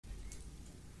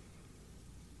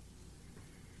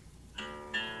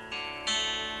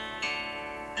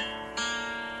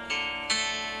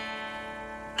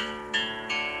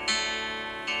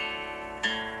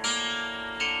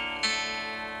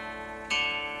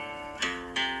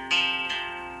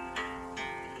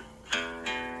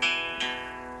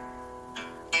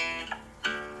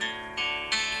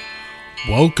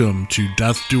Welcome to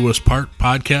Death Do Us Part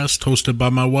podcast, hosted by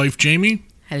my wife, Jamie.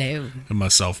 Hello. And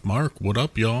myself, Mark. What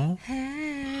up, y'all?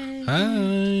 Hey.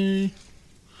 Hi.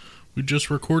 We just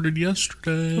recorded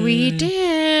yesterday. We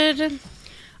did.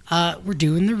 We're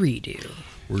doing the redo.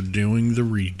 We're doing the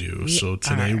redo. So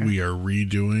today we are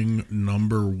redoing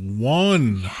number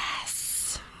 1.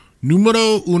 Yes.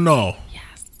 Numero uno.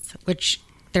 Yes. Which,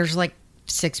 there's like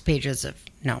 6 pages of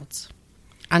notes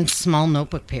on small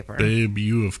notebook paper. Babe,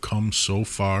 you have come so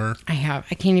far. I have.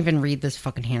 I can't even read this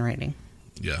fucking handwriting.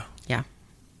 Yeah. Yeah.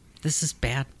 This is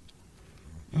bad.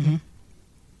 Mm-hmm.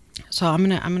 So I'm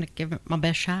gonna give it my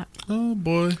best shot. Oh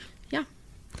boy. Yeah.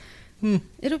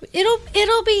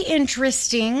 It'll be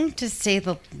interesting, to say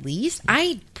the least.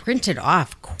 I printed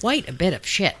off quite a bit of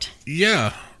shit.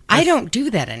 Yeah. I don't do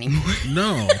that anymore.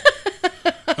 No.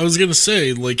 I was gonna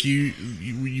say, like,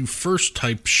 you first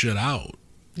type shit out.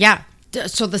 Yeah.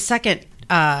 So the second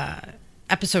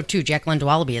episode 2, Jacqueline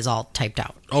Dwallaby, is all typed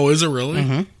out. Oh, is it really?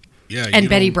 Mm-hmm. Yeah. And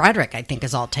Betty Broderick, I think,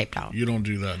 is all typed out. You don't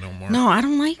do that no more. No, I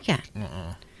don't like it.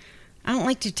 I don't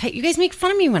like to type. You guys make fun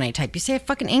of me when I type. You say I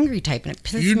fucking angry type, and it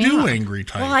pisses me off. You do angry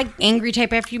type. Well, I angry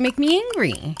type after you make me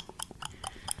angry.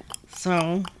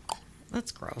 So,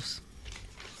 that's gross.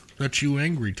 That's you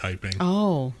angry typing.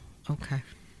 Oh, okay.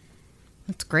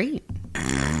 That's great.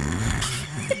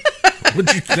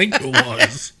 What'd you think it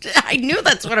was? I knew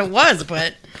that's what it was,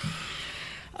 but...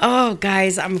 Oh,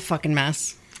 guys, I'm a fucking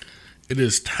mess. It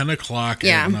is 10 o'clock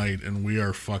at night, and we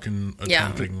are fucking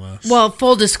attempting this. Well,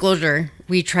 full disclosure,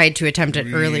 we tried to attempt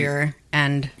it earlier,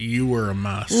 and... You were a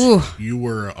mess. Ooh. You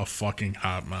were a fucking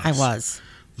hot mess. I was.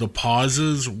 The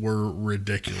pauses were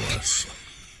ridiculous.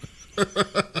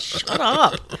 Shut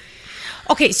up.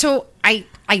 Okay, so I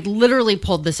literally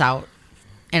pulled this out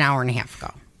an hour and a half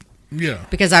ago. Yeah.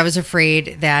 Because I was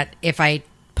afraid that if I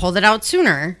pulled it out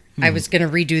sooner, I was going to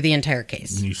redo the entire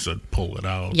case. And you said pull it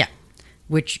out. Yeah.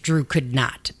 Which Drew could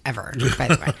not ever, by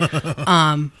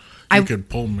the way. You could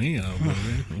pull me out,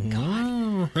 baby.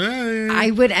 Oh, hey.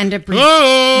 I would end up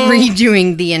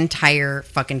redoing the entire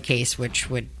fucking case, which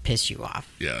would piss you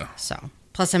off. Yeah. So,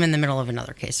 plus I'm in the middle of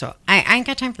another case, so I ain't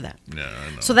got time for that. Yeah,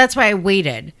 I know. So that's why I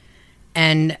waited,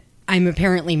 and I'm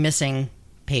apparently missing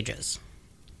pages.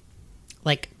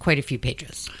 Like, quite a few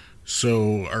pages.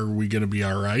 So, are we going to be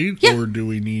all right? Yeah. Or do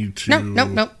we need to...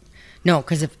 No,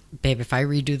 because if I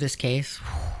redo this case...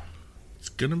 It's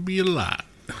going to be a lot.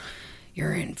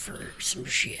 You're in for some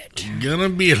shit. Gonna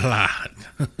be a lot.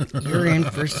 You're in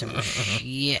for some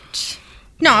shit.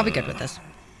 No, I'll be good with this.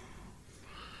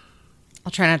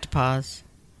 I'll try not to pause.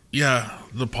 Yeah,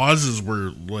 the pauses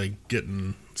were, like,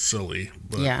 getting silly.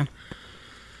 But, Yeah.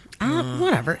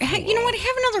 Whatever. Hey, you know what?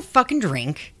 Have another fucking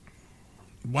drink.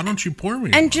 Why don't you pour me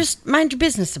And one? just mind your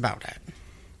business about it.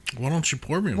 Why don't you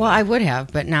pour me Well, one? I would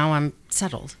have, but now I'm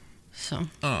settled. So,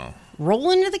 Oh,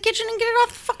 roll into the kitchen and get it off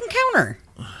the fucking counter.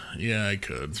 yeah, I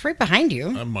could. It's right behind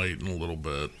you. I might in a little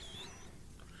bit.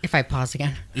 If I pause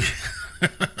again.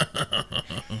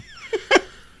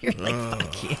 You're like,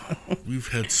 fuck you. We've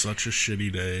had such a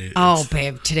shitty day. Oh,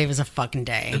 babe, today was a fucking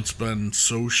day. It's been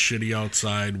so shitty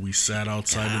outside. We sat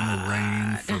outside in the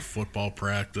rain for football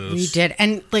practice. We did.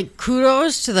 And, like,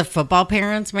 kudos to the football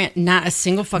parents, man. Not a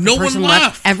single fucking No one person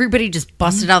left. Everybody just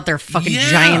busted out their fucking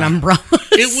Yeah. giant umbrellas.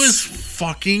 It was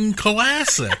fucking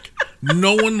classic.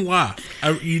 No one left.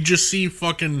 You just see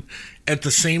fucking, at the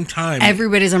same time,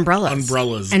 Everybody's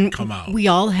umbrellas. and come out. We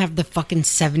all have the fucking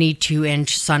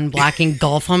 72-inch sun-blocking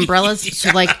golf umbrellas. Yes.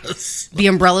 So, like, the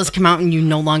umbrellas come out and you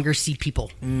no longer see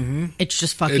people. Mm-hmm. It's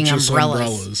just fucking It's just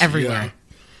umbrellas everywhere.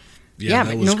 Yeah, but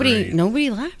that was great.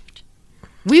 nobody left.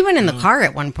 We went in the car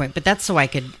at one point, but that's so I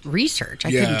could research.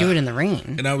 I couldn't do it in the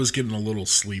rain. And I was getting a little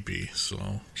sleepy,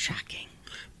 so... Shocking.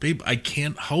 Babe, I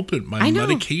can't help it. My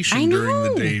medication during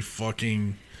the day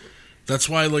fucking... That's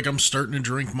why, like, I'm starting to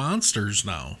drink Monsters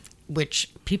now. Which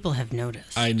people have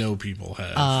noticed. I know people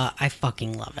have. I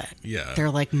fucking love it. Yeah. They're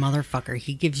like, motherfucker,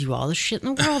 he gives you all the shit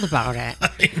in the world about it.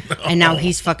 I know. And now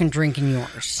he's fucking drinking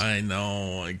yours. I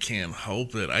know. I can't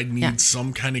help it. I need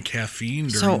some kind of caffeine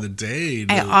during So, the day.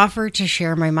 I offered to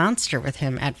share my Monster with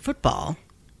him at football,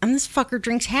 and this fucker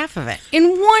drinks half of it in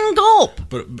one gulp.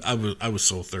 But I was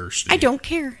so thirsty. I don't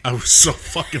care. I was so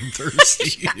fucking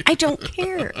thirsty. I don't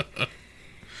care.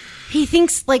 He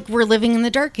thinks like we're living in the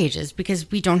dark ages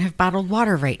because we don't have bottled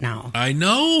water right now. I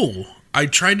know. I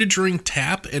tried to drink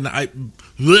tap and I'm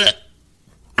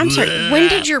sorry. When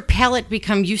did your palate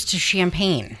become used to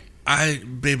champagne?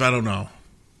 Babe, I don't know.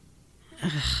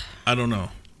 I don't know.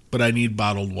 But I need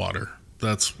bottled water.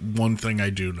 That's one thing I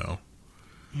do know.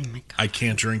 Oh my God. I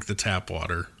can't drink the tap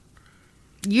water.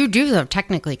 You do, though,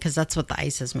 technically, because that's what the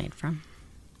ice is made from.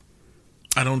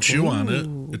 I don't chew on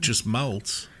it. It just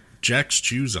melts. Jax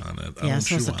chews on it. I don't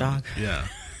so does chew the on dog. it. Yeah.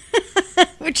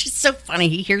 Which is so funny.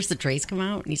 He hears the trays come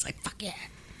out and he's like, fuck yeah.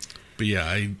 But yeah,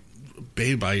 I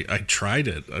tried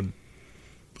it.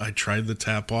 I tried the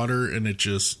tap water and it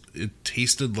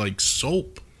tasted like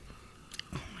soap.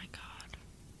 Oh my God.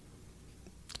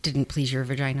 Didn't please your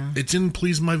vagina? It didn't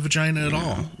please my vagina at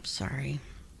all. I'm sorry.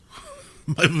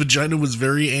 My vagina was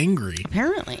very angry.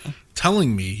 Apparently.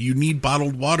 Telling me, you need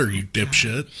bottled water, you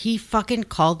dipshit. He fucking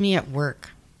called me at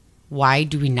work. Why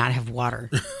do we not have water?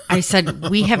 I said,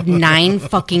 we have 9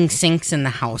 fucking sinks in the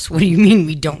house. What do you mean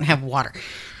we don't have water?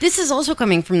 This is also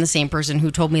coming from the same person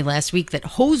who told me last week that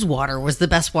hose water was the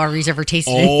best water he's ever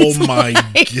tasted in his my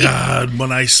life. God.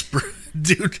 When I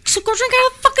dude. So go drink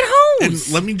out of the fucking hose.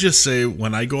 And let me just say,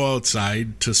 when I go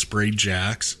outside to spray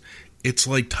Jax, it's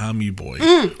like Tommy Boy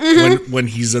when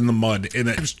he's in the mud. And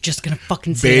I was just going to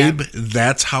fucking say babe,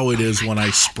 that's how it is when I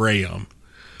spray him.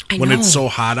 When it's so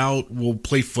hot out, we'll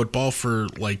play football for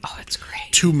like it's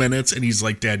great. 2 minutes, and he's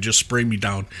like, Dad, just spray me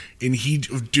down. And he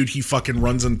fucking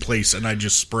runs in place, and I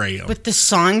just spray him. But the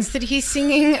songs that he's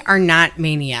singing are not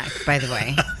Maniac, by the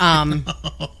way.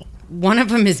 One of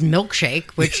them is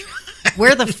Milkshake, which,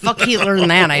 where the fuck he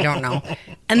learned that, I don't know.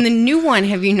 And the new one,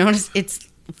 have you noticed, it's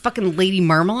fucking Lady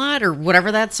Marmalade, or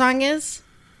whatever that song is?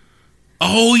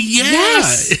 Oh, yeah.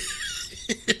 Yes.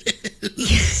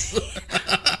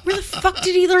 Where the fuck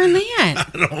did he learn that?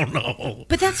 I don't know.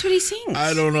 But that's what he sings.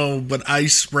 I don't know, but I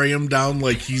spray him down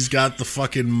like he's got the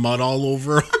fucking mud all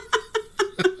over him.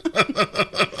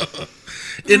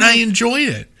 And I enjoy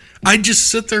it. I just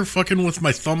sit there fucking with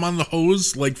my thumb on the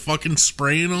hose, like fucking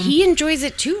spraying him. He enjoys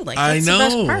it too. Like, that's the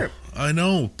best part. I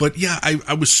know. But yeah,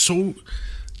 I was so...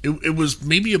 It was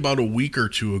maybe about a week or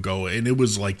two ago, and it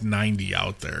was like 90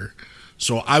 out there.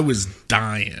 So I was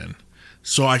dying.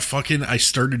 So I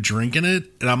started drinking it,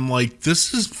 and I'm like,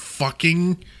 this is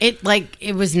fucking... It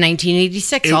was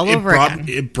 1986 all over again.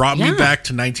 It brought me back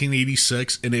to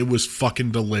 1986, and it was fucking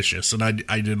delicious, and I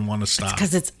didn't want to stop.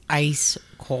 Because it's ice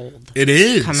cold. It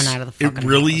is. Coming out of the fucking It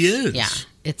really house. is. Yeah,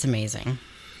 it's amazing.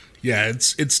 Yeah,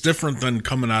 it's different than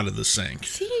coming out of the sink.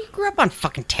 See, you grew up on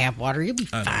fucking tap water. You'll be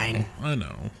fine. I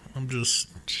know. I'm just...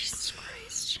 Jesus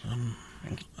Christ. I'm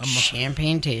a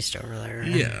champagne taste over there.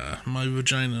 Yeah, my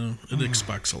vagina, it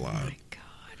expects a lot. Oh, my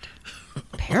God.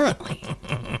 Apparently.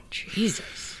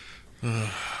 Jesus.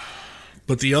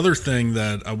 But the other thing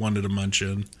that I wanted to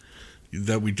mention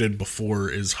that we did before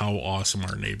is how awesome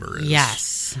our neighbor is.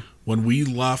 Yes. When we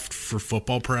left for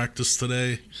football practice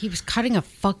today... He was cutting a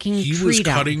fucking tree down. He was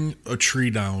cutting a tree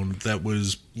down that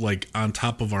was, like, on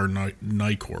top of our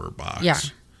Nicor box. Yeah.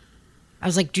 I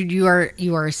was like, dude, you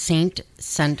are a saint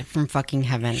sent from fucking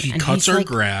heaven. He cuts our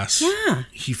grass. Yeah.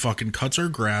 He fucking cuts our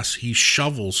grass. He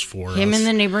shovels for us. Him and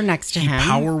the neighbor next to him. He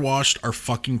power washed our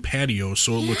fucking patio,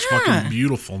 so it looks fucking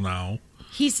beautiful now.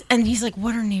 He's like,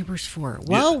 what are neighbors for?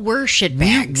 Well, we're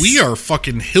shitbags. We are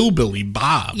fucking hillbilly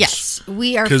bobs. Yes,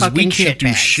 we are fucking shitbags. Because we can't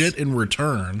do shit in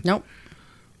return. Nope.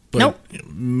 But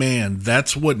man,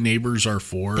 that's what neighbors are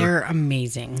for. They're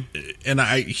amazing. And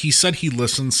he said he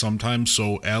listens sometimes,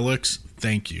 so Alex,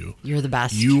 thank you. You're the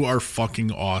best. You are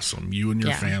fucking awesome. You and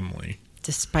your family.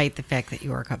 Despite the fact that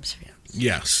you are Cubs fans.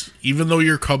 Yes. Even though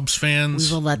you're Cubs fans,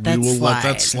 we will let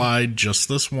that slide just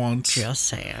this once. Just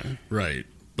saying. Right.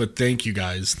 But thank you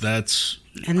guys. That's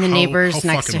and the neighbors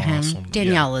next to him. Awesome.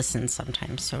 Danielle listens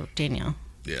sometimes. So Danielle.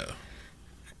 Yeah.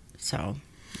 So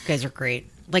you guys are great.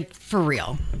 Like, for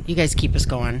real. You guys keep us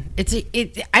going.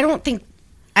 I don't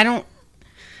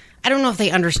know if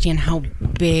they understand how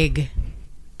big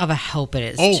of a help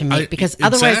it is to me, because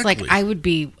otherwise, like, I would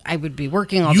be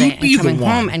working all day and coming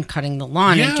home and cutting the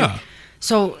lawn. Yeah.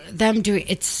 So them doing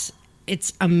it's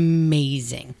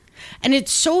amazing, and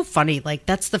it's so funny. Like,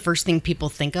 that's the first thing people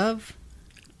think of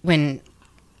when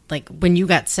you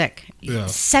got sick. Yeah.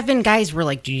 7 guys were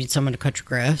like, "Do you need someone to cut your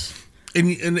grass?"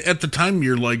 And at the time,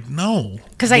 you're like, "No,"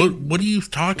 because what are you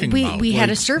talking about? We had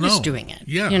a service doing it.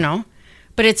 Yeah, you know.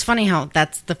 But it's funny how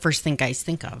that's the first thing guys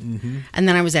think of. Mm-hmm. And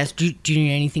then I was asked, do you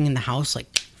need anything in the house,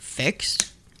 like,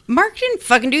 fixed? Mark didn't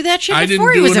fucking do that shit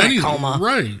before he was in a coma.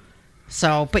 Right.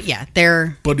 So, but yeah,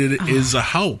 they're... But it is a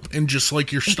help. And just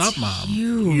like your stepmom.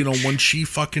 Huge. You know, when she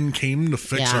fucking came to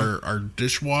fix our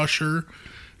dishwasher,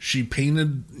 she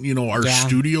painted, our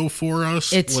studio for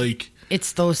us.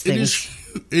 It's those things.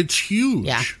 It's huge.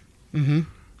 Yeah. Mm-hmm.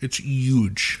 It's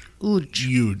huge.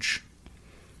 Huge.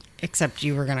 Except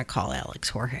you were going to call Alex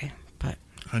Jorge, but...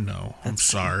 I know. I'm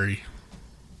sorry.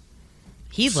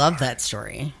 He loved that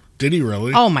story. Did he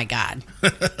really? Oh, my God.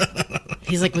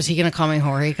 He's like, was he going to call me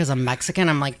Jorge because I'm Mexican?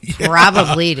 I'm like,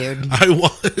 probably, dude. I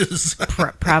was.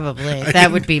 Probably.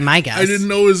 That would be my guess. I didn't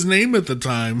know his name at the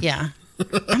time. Yeah.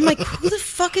 I'm like, who the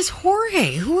fuck is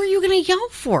Jorge? Who are you going to yell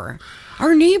for?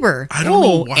 Our neighbor. I don't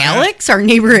know why. Alex? Our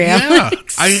neighbor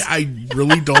Alex? Yeah. I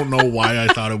really don't know why I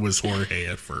thought it was Jorge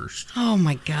at first. Oh,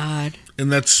 my God.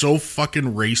 And that's so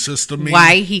fucking racist to me.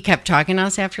 Why he kept talking to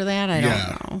us after that, I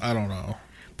don't know. I don't know.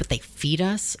 But they feed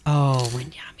us? Oh,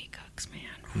 when Yami cooks, man.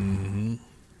 Mm-hmm.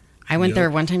 I went there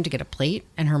one time to get a plate,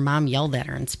 and her mom yelled at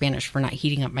her in Spanish for not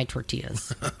heating up my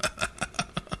tortillas.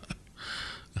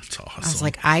 That's awesome. I was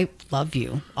like, I love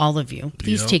you, all of you.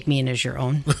 Please take me in as your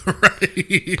own.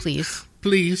 Right.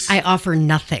 Please. I offer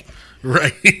nothing.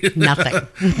 Right.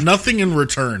 Nothing. Nothing in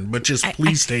return, but just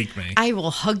please take me. I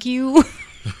will hug you.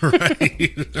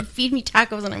 Right. Feed me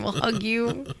tacos and I will hug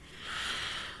you.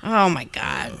 Oh, my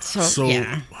God. So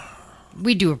yeah.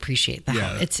 We do appreciate that.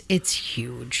 Yeah. It's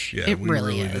huge. Yeah, it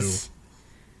really is.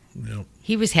 Yep.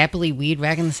 He was happily weed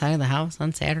whacking the side of the house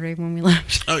on Saturday when we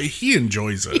left. Oh, he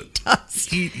enjoys it. He does.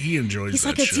 He enjoys He's that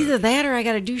like, shit. it's either that or I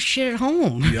got to do shit at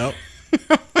home. Yep.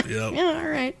 Yep. Yeah, all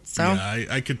right. So yeah,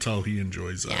 I could tell he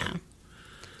enjoys that. Yeah.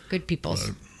 Good people.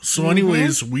 So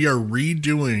anyways, we are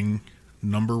redoing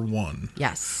number 1.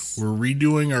 Yes. We're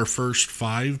redoing our first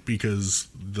 5 because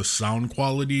the sound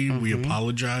quality, we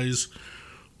apologize,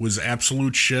 was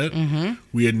absolute shit.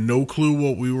 We had no clue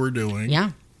what we were doing.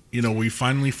 Yeah. You know, we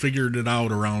finally figured it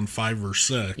out around 5 or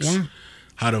 6. Yeah.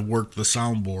 How to work the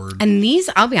soundboard. And these,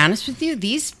 I'll be honest with you,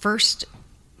 these first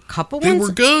couple ones, they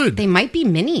were good. They might be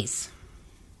minis.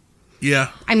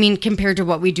 Yeah. I mean, compared to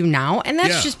what we do now, and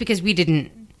that's just because we didn't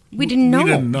know. We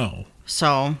didn't know.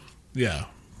 So. Yeah.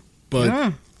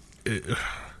 But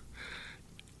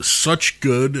such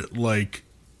good, like,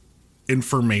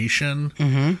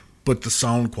 information, but the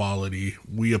sound quality,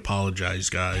 we apologize,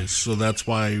 guys. So that's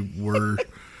why we're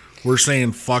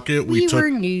saying fuck it. We were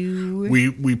new. We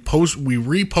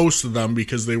reposted them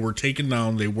because they were taken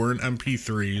down. They weren't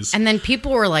MP3s. And then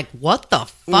people were like, "What the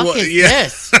fuck is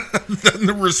this?" Then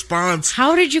the response.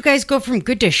 How did you guys go from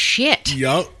good to shit?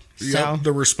 Yep.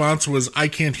 The response was, "I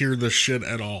can't hear this shit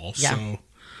at all." Yeah.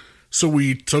 So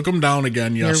we took them down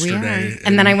again yesterday.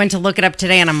 And then I went to look it up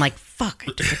today, and I'm like, "Fuck,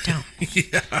 I took it down."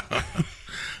 Yeah.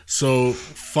 So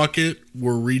fuck it.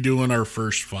 We're redoing our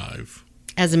first 5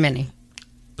 as a mini.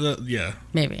 Yeah.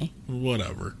 Maybe.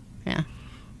 Whatever. Yeah.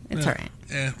 It's all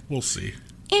right. We'll see.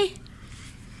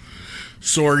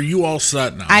 So are you all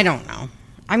set now? I don't know.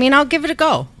 I mean, I'll give it a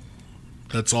go.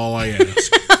 That's all I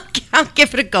ask. I'll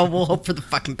give it a go. We'll hope for the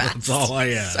fucking best. That's all I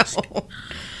ask. So,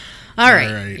 all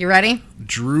right. You ready?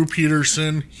 Drew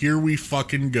Peterson, here we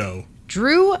fucking go.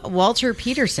 Drew Walter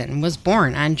Peterson was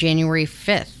born on January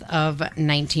 5th of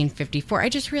 1954. I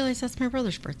just realized that's my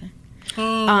brother's birthday.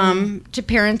 To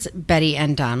parents Betty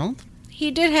and Donald.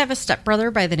 He did have a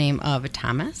stepbrother by the name of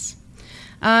Thomas.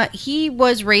 He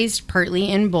was raised partly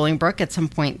in Bolingbrook. At some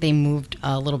point, they moved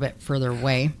a little bit further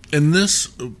away. And this,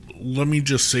 let me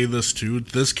just say this too.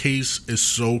 This case is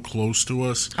so close to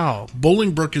us. Oh.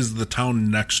 Bolingbrook is the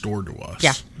town next door to us.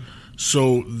 Yeah.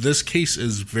 So this case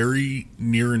is very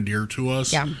near and dear to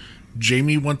us. Yeah.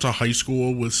 Jamie went to high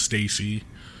school with Stacy.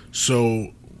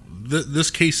 So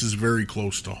this case is very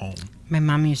close to home. My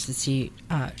mom used to see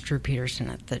Drew Peterson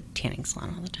at the tanning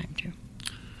salon all the time, too.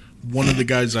 One of the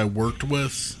guys I worked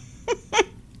with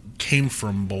came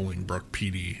from Bolingbrook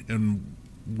PD and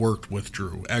worked with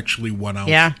Drew. Actually went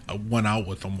out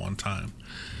with him one time.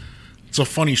 It's a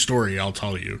funny story, I'll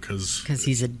tell you, because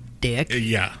he's a dick.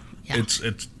 Yeah.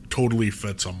 It totally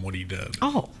fits on what he did.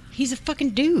 Oh, he's a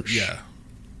fucking douche. Yeah.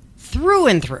 Through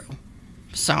and through.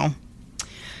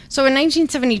 So in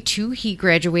 1972, he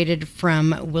graduated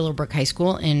from Willowbrook High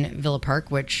School in Villa Park,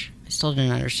 which I still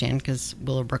didn't understand because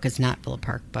Willowbrook is not Villa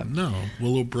Park. But no,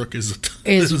 Willowbrook is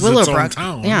Willowbrook, its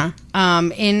own town. Yeah.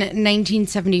 In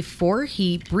 1974,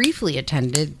 he briefly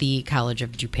attended the College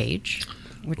of DuPage,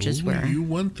 which is where you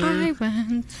went there. I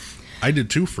went. I did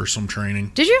too for some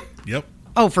training. Did you? Yep.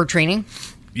 Oh, for training?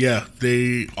 Yeah,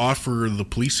 they offer the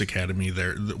police academy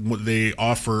there. They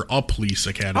offer a police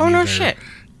academy. Oh, no there. shit.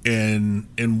 And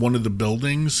in one of the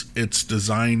buildings, it's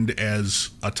designed as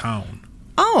a town.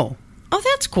 Oh,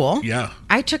 that's cool. Yeah.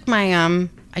 I took my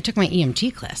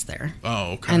EMT class there.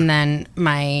 Oh, okay. And then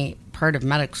my part of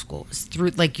medical school was through,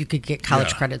 like, you could get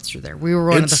college credits through there. We were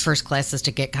one of the first classes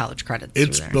to get college credits through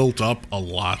there. It's built up a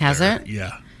lot. Has there. it?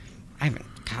 Yeah. I haven't.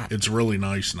 God. It's really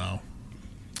nice now.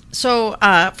 So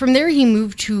from there, he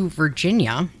moved to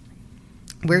Virginia,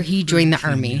 where he joined the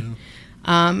Army.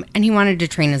 And he wanted to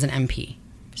train as an MP,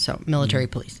 so military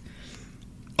police.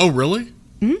 Oh, really?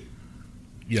 Hmm?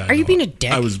 Yeah. Are you being a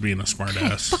dick? I was being a smart I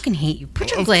ass. fucking hate you.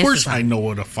 Put your Of glasses course on. I know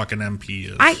what a fucking MP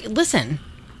is. Listen.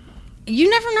 You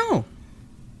never know.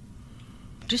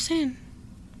 Just saying.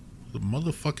 The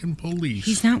motherfucking police.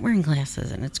 He's not wearing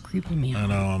glasses, and it's creeping me out. I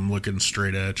know, I'm looking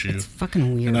straight at you. It's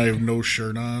fucking weird. And I have no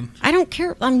shirt on. I don't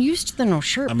care. I'm used to the no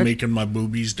shirt. I'm but making my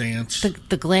boobies dance.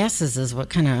 the glasses is what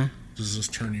kind of... Does this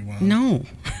turn you on? No.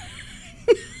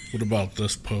 What about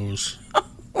this pose?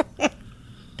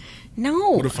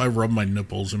 No. What if I rub my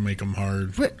nipples and make them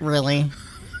hard? Really?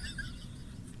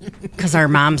 Because our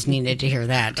moms needed to hear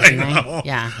that, didn't I know. they?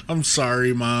 Yeah. I'm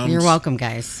sorry, moms. You're welcome,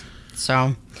 guys.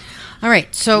 So, all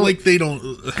right. So, Like they don't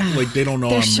know.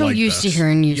 they're I'm so like used this. to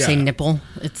hearing you say Yeah. nipple.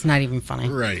 It's not even funny.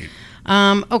 Right.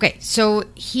 Okay. So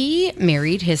he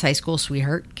married his high school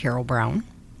sweetheart, Carol Brown.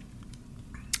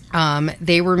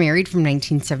 They were married from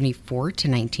 1974 to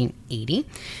 1980. It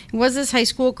was his high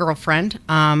school girlfriend.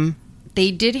 They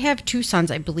did have 2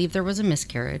 sons. I believe there was a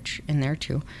miscarriage in there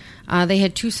too. They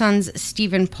had 2 sons,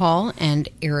 Stephen Paul and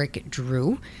Eric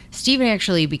Drew. Stephen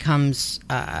actually becomes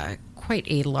quite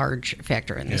a large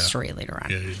factor in this story later on.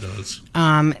 Yeah, he does.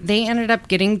 They ended up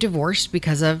getting divorced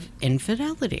because of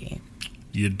infidelity.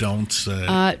 You don't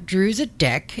say. Drew's a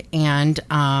dick and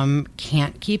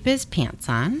can't keep his pants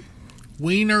on.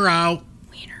 Wiener out.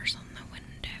 Wiener's on the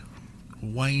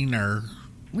window. Wiener.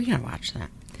 We gotta watch that.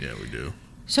 Yeah, we do.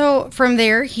 So from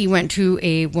there, he went to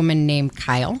a woman named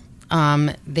Kyle.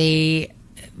 They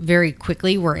very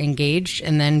quickly were engaged,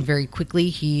 and then very quickly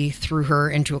he threw her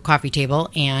into a coffee table,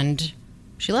 and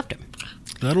she left him.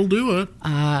 That'll do it.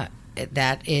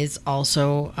 That is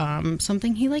also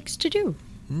something he likes to do.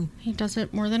 He does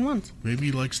it more than once. Maybe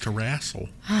he likes to wrestle.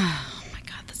 Oh my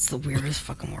god, that's the weirdest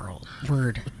fucking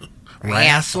word.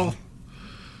 Wrestle.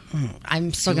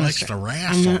 I'm still He gonna likes start, to I'm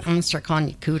wrestle. gonna start calling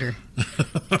you Cooter.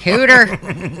 Cooter.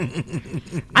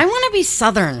 I want to be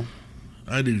Southern.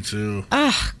 I do too.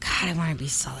 Oh God, I want to be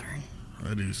Southern.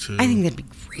 I do too. I think that'd be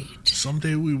great.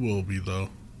 Someday we will be though.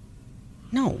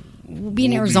 No, we'll be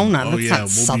in Arizona. That's not we'll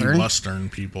Southern. be Western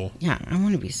people. Yeah, I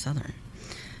want to be Southern.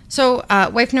 So,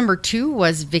 wife number 2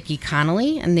 was Vicki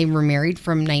Connolly, and they were married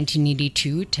from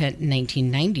 1982 to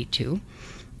 1992.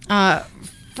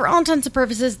 For all intents and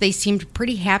purposes, they seemed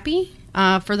pretty happy.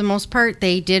 For the most part,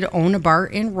 they did own a bar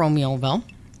in Romeoville.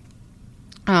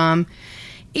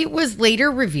 It was later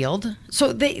revealed.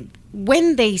 So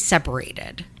when they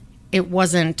separated, it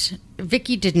wasn't...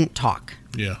 Vicki didn't talk.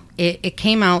 Yeah. It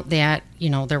came out that,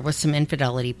 there was some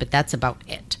infidelity, but that's about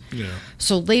it. Yeah.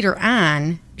 So later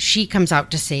on, she comes out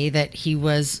to say that he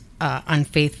was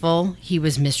unfaithful. He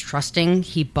was mistrusting.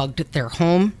 He bugged their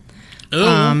home.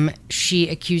 She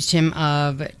accused him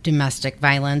of domestic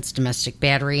violence, domestic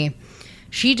battery.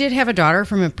 She did have a daughter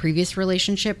from a previous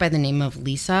relationship by the name of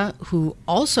Lisa, who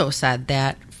also said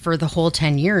that for the whole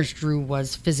 10 years, Drew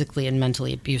was physically and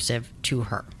mentally abusive to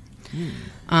her.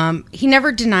 He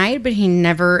never denied, but he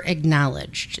never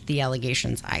acknowledged the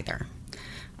allegations either.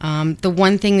 The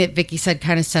one thing that Vicki said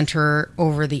kind of sent her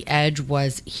over the edge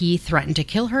was he threatened to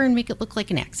kill her and make it look like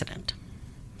an accident.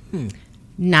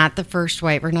 Not the first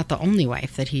wife, or not the only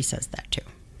wife that he says that to.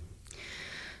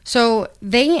 So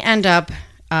they end up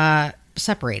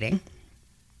separating,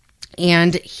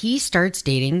 and he starts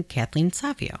dating Kathleen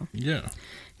Savio. Yeah.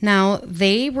 Now,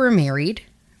 they were married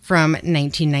from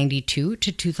 1992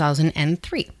 to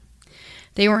 2003.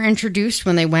 They were introduced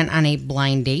when they went on a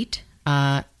blind date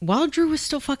while Drew was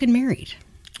still fucking married.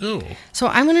 Oh. So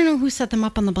I want to know who set them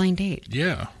up on the blind date.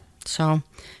 Yeah. So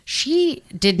she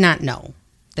did not know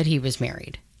that he was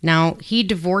married. Now, he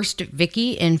divorced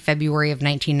Vicki in February of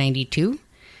 1992,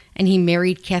 and he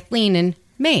married Kathleen in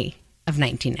May of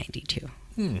 1992.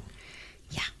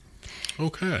 Yeah.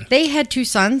 Okay. They had 2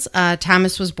 sons.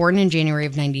 Thomas was born in January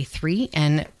of 93,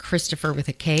 and Christopher with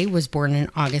a K was born in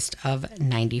August of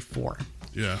 94.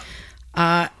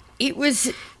 Yeah. It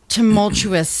was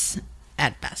tumultuous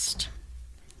at best.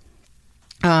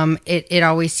 It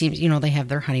always seems, they have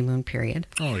their honeymoon period.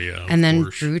 Oh, yeah. And then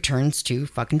course. Drew turns to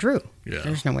fucking Drew. Yeah.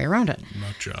 There's no way around it.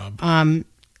 Nut job.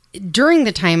 During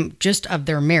the time just of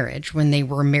their marriage, when they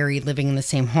were married, living in the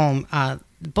same home,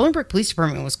 the Bolingbrook Police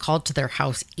Department was called to their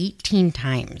house 18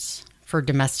 times for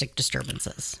domestic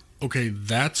disturbances. Okay,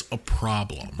 that's a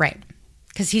problem. Right.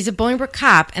 Because he's a Bolingbrook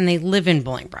cop, and they live in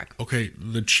Bolingbrook. Okay,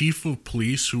 the chief of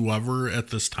police, whoever at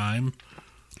this time,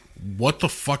 what the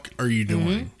fuck are you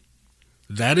doing?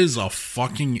 That is a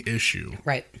fucking issue.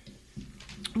 Right.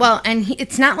 Well, and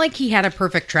it's not like he had a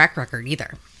perfect track record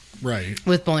either. Right.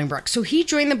 With Bolingbrook. So he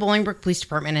joined the Bolingbrook Police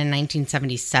Department in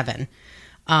 1977.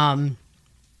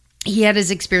 He had his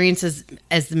experiences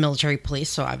as the military police,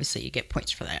 so obviously you get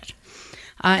points for that.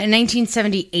 In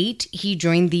 1978, he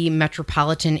joined the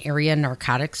Metropolitan Area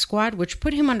Narcotics Squad, which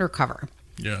put him undercover.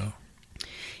 Yeah.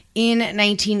 In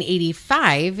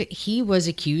 1985, he was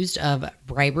accused of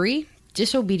bribery,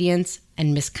 disobedience,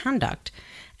 and misconduct,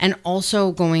 and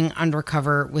also going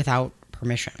undercover without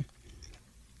permission.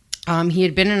 He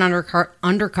had been an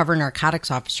undercover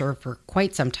narcotics officer for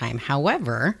quite some time.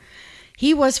 However,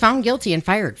 he was found guilty and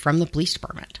fired from the police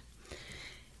department.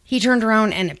 He turned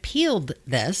around and appealed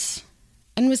this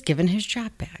and was given his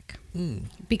job back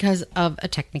because of a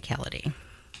technicality.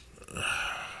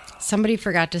 Somebody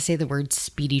forgot to say the word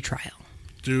speedy trial.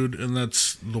 Dude, and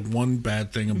that's the one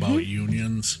bad thing about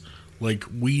unions. Like,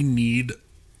 we need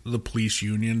the police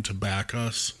union to back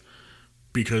us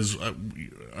because,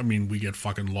 we get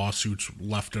fucking lawsuits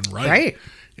left and right. Right.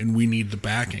 And we need the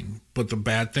backing. But the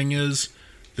bad thing is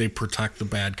they protect the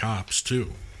bad cops,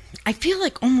 too. I feel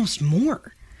like almost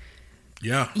more.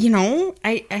 Yeah.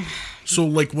 So,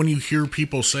 like, when you hear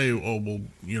people say, oh, well,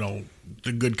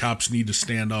 the good cops need to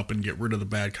stand up and get rid of the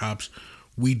bad cops,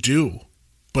 we do.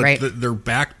 But they're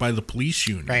backed by the police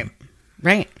union.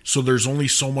 Right. So there's only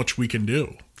so much we can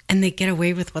do. And they get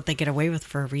away with what they get away with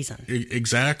for a reason.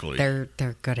 Exactly.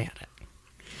 They're good at it.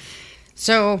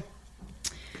 So,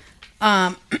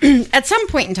 at some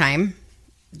point in time,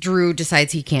 Drew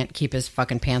decides he can't keep his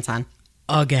fucking pants on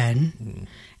again.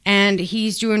 And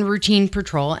he's doing routine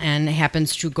patrol and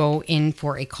happens to go in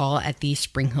for a call at the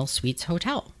Spring Hill Suites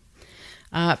Hotel.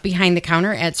 Behind the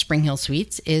counter at Spring Hill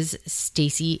Suites is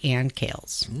Stacy Ann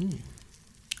Kales.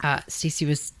 Stacy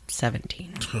was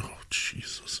 17. Oh,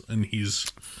 Jesus. And he's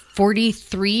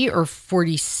 43 or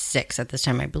 46 at this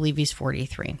time. I believe he's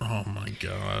 43. Oh, my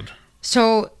God.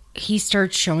 So he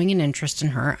starts showing an interest in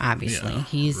her, obviously. Yeah,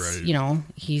 he's, right.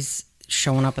 He's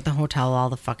showing up at the hotel all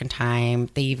the fucking time.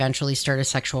 They eventually start a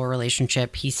sexual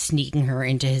relationship. He's sneaking her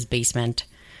into his basement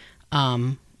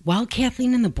while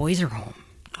Kathleen and the boys are home.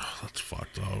 Oh, that's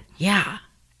fucked up. Yeah.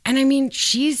 And I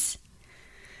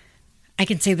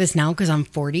can say this now because I'm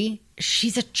 40.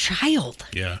 She's a child.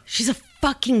 Yeah. She's a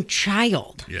fucking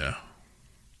child. Yeah.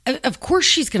 Of course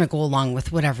she's going to go along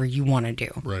with whatever you want to do.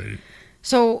 Right.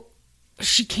 So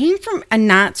she came from a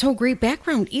not so great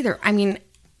background either. I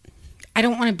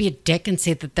don't want to be a dick and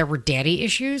say that there were daddy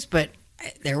issues, but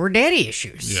there were daddy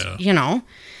issues. Yeah.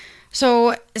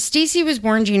 So Stacy was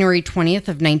born January 20th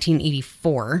of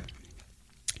 1984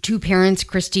 to parents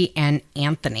Christy and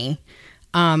Anthony.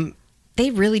 They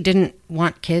really didn't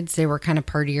want kids. They were kind of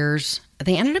partiers.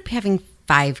 They ended up having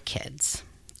 5 kids.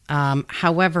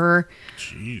 However,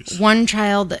 Jeez. One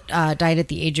child died at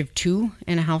the age of 2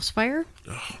 in a house fire.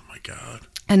 Oh, my God.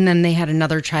 And then they had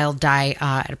another child die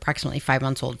at approximately 5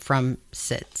 months old from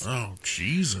SIDS. Oh,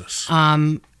 Jesus.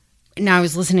 Now, I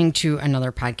was listening to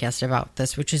another podcast about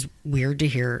this, which is weird to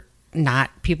hear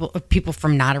people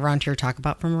from not around here talk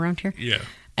about from around here. Yeah.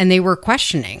 And they were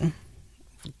questioning,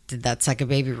 did that second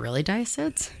baby really die of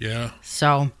SIDS? Yeah.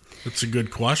 So. That's a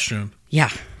good question. Yeah.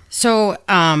 So.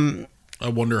 I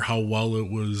wonder how well it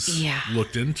was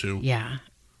looked into. Yeah.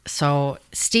 So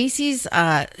Stacy's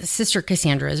sister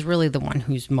Cassandra is really the one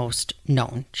who's most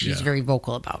known. She's very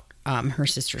vocal about her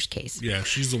sister's case. Yeah,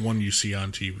 she's the one you see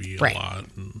on TV a lot.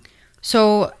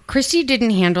 So Christy didn't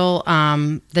handle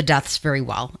the deaths very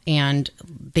well. And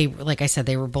they, like I said,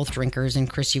 they were both drinkers and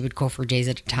Christy would go for days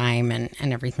at a time and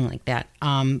everything like that.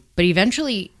 But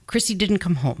eventually Christy didn't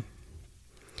come home.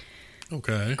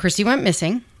 Okay. Christy went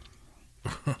missing.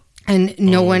 And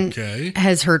no one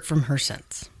has heard from her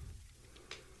since.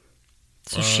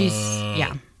 So she's,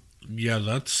 Yeah,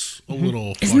 that's a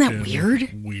little Isn't that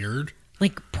weird? Weird.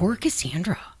 Like, poor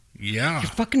Cassandra. Yeah. Your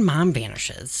fucking mom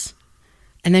vanishes.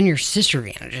 And then your sister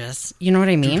vanishes. You know what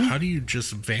I mean? Dude, how do you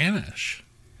just vanish?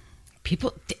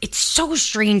 People, it's so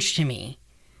strange to me.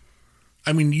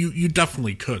 You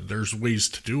definitely could. There's ways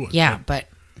to do it. Yeah, but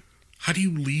how do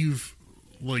you leave,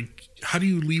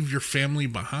 your family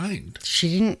behind? She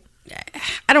didn't,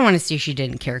 I don't want to say she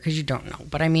didn't care because you don't know.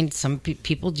 But some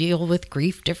people deal with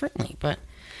grief differently. But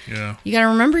yeah, you got to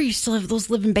remember you still have those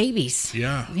living babies.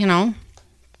 Yeah.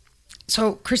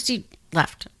 So Christy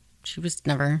left. She was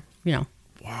never,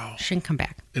 Wow. She didn't come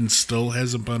back. And still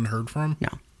hasn't been heard from? No.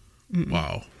 Mm-mm.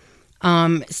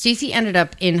 Wow. Stacy ended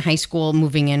up in high school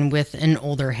moving in with an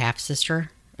older half-sister,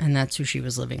 and that's who she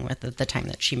was living with at the time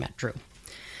that she met Drew.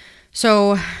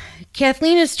 So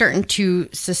Kathleen is starting to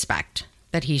suspect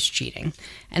that he's cheating,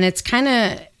 and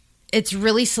it's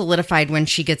really solidified when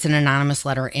she gets an anonymous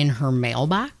letter in her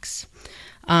mailbox.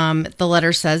 The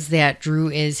letter says that Drew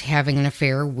is having an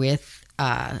affair with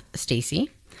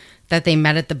Stacy, that they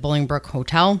met at the Bolingbrook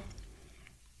Hotel,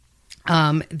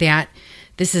 that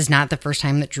this is not the first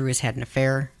time that Drew has had an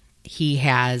affair. he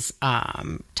has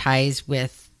ties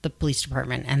with the police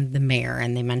department and the mayor,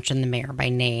 and they mention the mayor by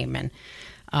name. And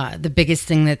the biggest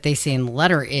thing that they say in the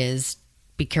letter is,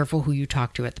 be careful who you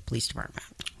talk to at the police department.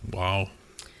 Wow.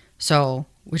 So,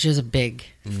 which is a big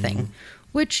thing,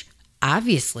 which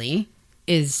obviously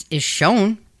is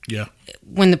shown. Yeah.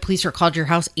 When the police are called to your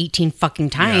house 18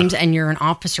 fucking times and you're an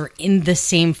officer in the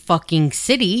same fucking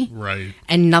city. Right.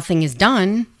 And nothing is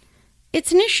done,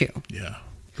 it's an issue. Yeah.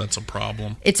 That's a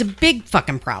problem. It's a big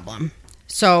fucking problem.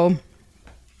 So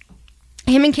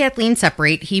him and Kathleen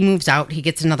separate. He moves out. He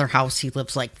gets another house. He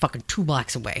lives like fucking 2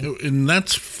 blocks away. And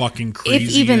that's fucking crazy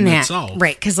If even in that, itself.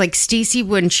 right? Because like Stacy,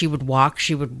 when she would walk,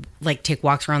 she would like take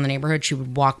walks around the neighborhood. She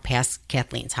would walk past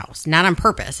Kathleen's house, not on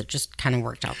purpose. It just kind of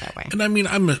worked out that way. And I mean,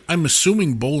 I'm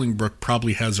assuming Bolingbrook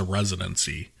probably has a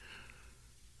residency.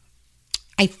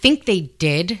 I think they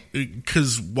did.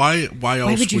 Because why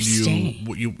else would you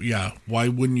would you? stay? Why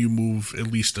wouldn't you move at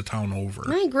least a town over?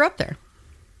 I grew up there.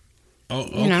 Oh,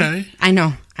 okay. You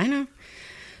know? I know.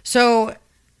 So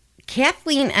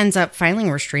Kathleen ends up filing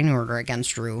a restraining order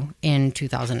against Drew in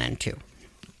 2002,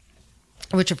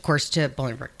 which of course to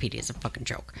Bolingbrook PD is a fucking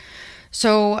joke.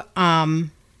 So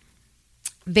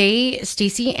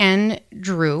Stacy and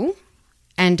Drew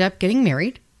end up getting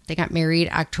married. They got married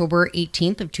October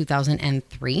 18th of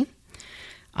 2003.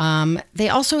 They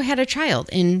also had a child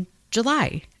in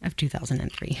July of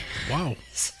 2003. Wow.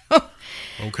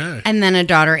 Okay. And then a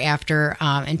daughter after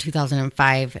in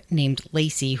 2005 named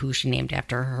Lacey, who she named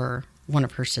after one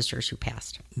of her sisters who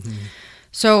passed. Mm-hmm.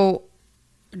 So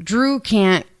Drew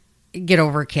can't get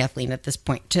over Kathleen at this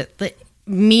point,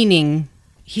 meaning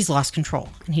he's lost control,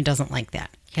 and he doesn't like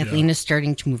that. Kathleen is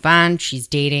starting to move on. She's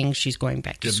dating. She's going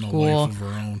back to school. A life of her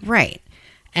own. Right.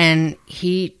 And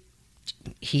he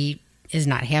is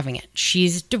not having it.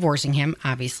 She's divorcing him,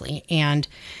 obviously. And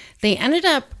they ended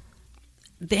up,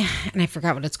 and I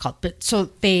forgot what it's called, but so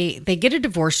they get a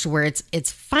divorce to where it's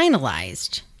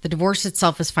finalized. The divorce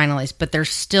itself is finalized, but they're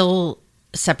still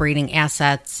separating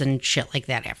assets and shit like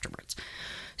that afterwards.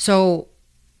 So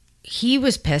he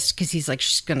was pissed because he's like,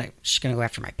 she's gonna go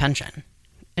after my pension,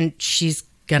 and she's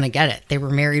gonna get it. They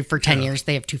were married for 10 years.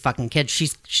 They have 2 fucking kids.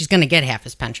 She's gonna get half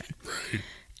his pension. Right.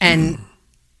 And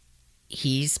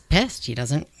he's pissed. He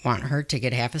doesn't want her to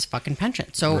get half his fucking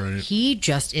pension. So he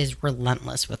just is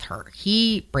relentless with her.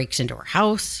 He breaks into her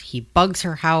house. He bugs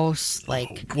her house.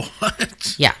 Like,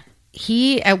 what? Yeah.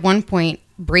 He at one point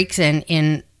breaks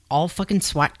in all fucking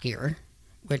SWAT gear,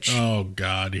 which, oh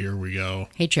God, here we go.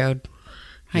 Hey Chode,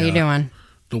 how you doing?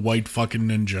 The white fucking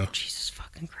ninja. Jesus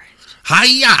fucking Christ.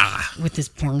 Hiya! With his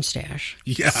porn stash.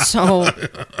 Yeah. So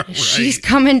she's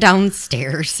coming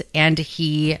downstairs, and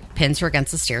he pins her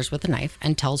against the stairs with a knife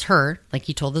and tells her, like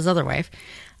he told his other wife,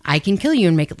 I can kill you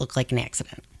and make it look like an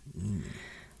accident.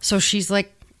 So she's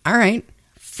like, all right,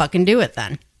 fucking do it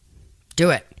then. Do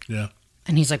it. Yeah.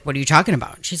 And he's like, what are you talking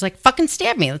about? She's like, fucking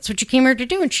stab me. That's what you came here to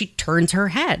do. And she turns her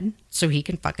head so he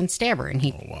can fucking stab her. And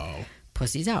he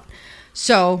pussies out.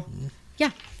 So,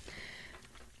 yeah.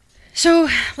 So,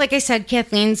 like I said,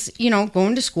 Kathleen's,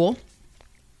 going to school.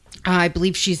 I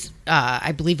believe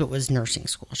it was nursing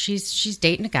school. She's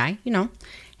dating a guy,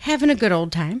 having a good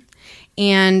old time.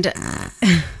 And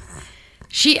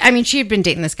she had been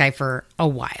dating this guy for a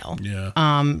while.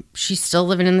 Yeah. She's still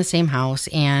living in the same house.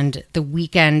 And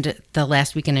the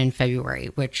last weekend in February,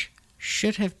 which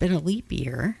should have been a leap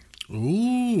year.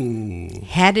 Ooh.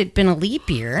 Had it been a leap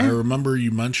year. I remember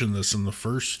you mentioned this in the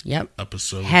first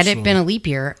episode. Had it been a leap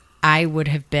year, I would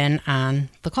have been on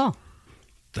the call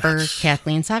for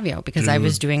Kathleen Savio because I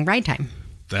was doing ride time.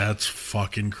 That's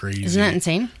fucking crazy. Isn't that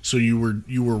insane? So you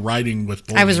were riding with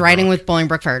Bolingbrook. I was riding with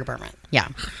Bolingbrook Fire Department. Yeah.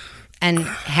 And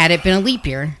had it been a leap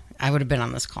year, I would have been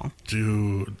on this call.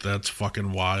 Dude, that's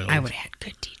fucking wild. I would have had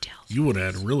good details. You would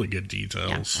have had really good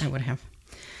details. Yeah, I would have.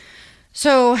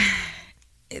 So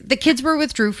the kids were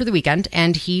with Drew for the weekend,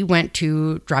 and he went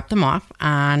to drop them off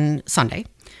on Sunday.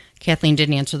 Kathleen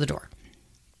didn't answer the door.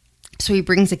 So he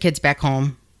brings the kids back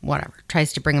home, whatever.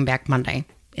 Tries to bring them back Monday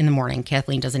in the morning.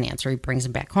 Kathleen doesn't answer. He brings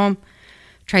them back home.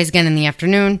 Tries again in the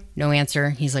afternoon. No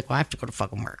answer. He's like, well, I have to go to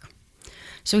fucking work.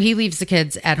 So he leaves the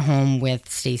kids at home with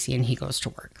Stacy, and he goes to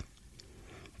work.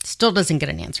 Still doesn't get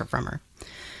an answer from her.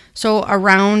 So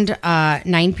around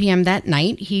 9 p.m. that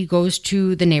night, he goes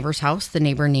to the neighbor's house, the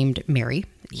neighbor named Mary.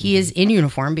 He is in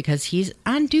uniform because he's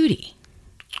on duty.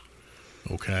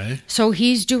 Okay. So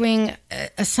he's doing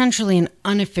essentially an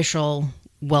unofficial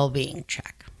well-being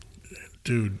check.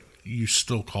 Dude, you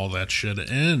still call that shit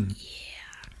in.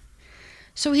 Yeah.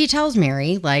 So he tells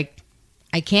Mary, like,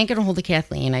 I can't get a hold of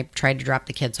Kathleen. I tried to drop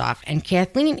the kids off. And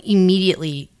Kathleen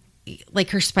immediately like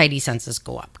her spidey senses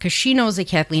go up because she knows that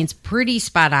Kathleen's pretty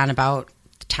spot on about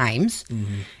the times.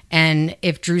 Mm-hmm. And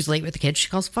if Drew's late with the kids, she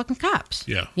calls fucking cops.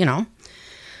 Yeah. You know?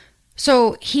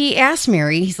 So he asked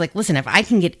Mary, he's like, listen, if I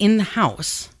can get in the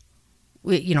house,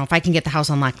 you know, if I can get the house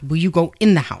unlocked, will you go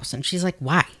in the house? And she's like,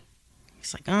 why?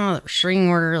 He's like, oh, the restraining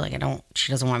order. Like,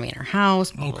 she doesn't want me in her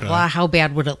house. Blah, blah, blah. How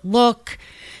bad would it look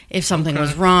if something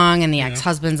was wrong and the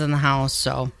ex-husband's in the house?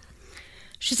 So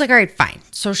she's like, all right, fine.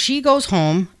 So she goes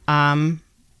home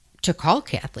to call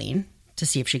Kathleen to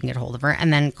see if she can get a hold of her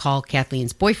and then call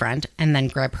Kathleen's boyfriend and then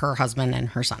grab her husband and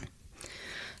her son.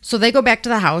 So they go back to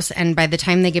the house. And by the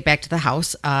time they get back to the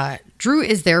house, Drew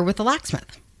is there with the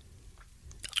locksmith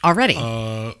already.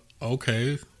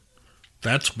 Okay.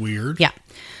 That's weird. Yeah.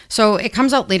 So it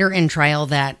comes out later in trial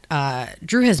that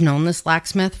Drew has known this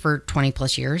locksmith for 20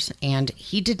 plus years, and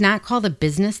he did not call the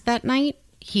business that night.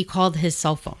 He called his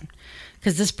cell phone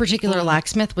because this particular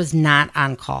locksmith was not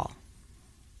on call.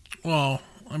 Well,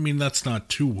 I mean, that's not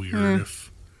too weird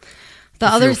if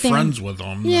you're friends with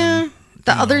them. Yeah.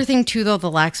 The other thing, too, though,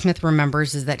 the locksmith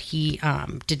remembers is that he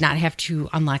did not have to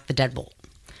unlock the deadbolt.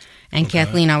 And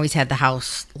Kathleen always had the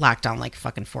house locked down like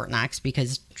fucking Fort Knox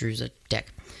because Drew's a dick.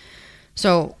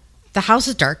 So the house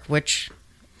is dark, which,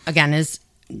 again, is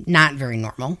not very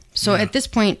normal. So at this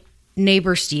point,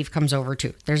 neighbor Steve comes over,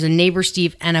 too. There's a neighbor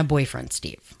Steve and a boyfriend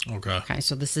Steve. Okay,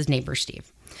 so this is neighbor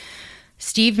Steve.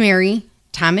 Steve, Mary,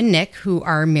 Tom, and Nick, who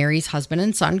are Mary's husband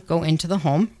and son, go into the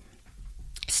home.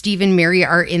 Steve and Mary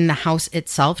are in the house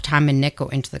itself. Tom and Nick go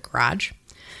into the garage.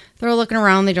 They're looking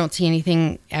around. They don't see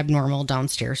anything abnormal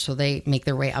downstairs, so they make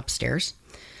their way upstairs.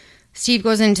 Steve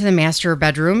goes into the master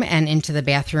bedroom and into the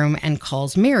bathroom and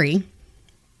calls Mary.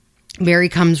 Mary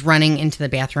comes running into the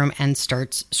bathroom and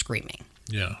starts screaming.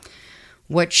 Yeah.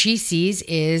 What she sees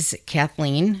is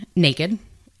Kathleen naked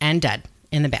and dead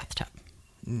in the bathtub.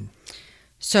 Mm.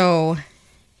 So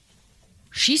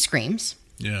she screams.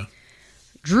 Yeah.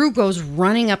 Drew goes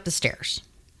running up the stairs.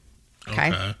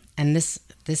 Okay. And this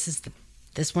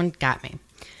one got me.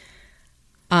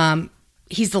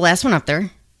 He's the last one up there.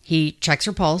 He checks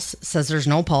her pulse, says there's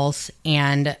no pulse,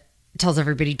 and tells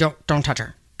everybody, don't touch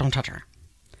her. Don't touch her.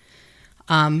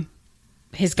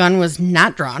 His gun was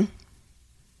not drawn,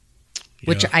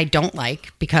 which I don't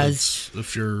like because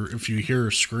if you hear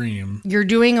a scream, you're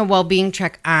doing a well-being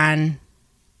check on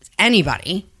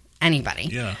anybody.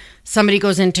 Yeah. Somebody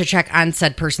goes in to check on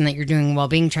said person that you're doing a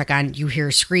well-being check on, you hear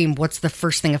a scream, what's the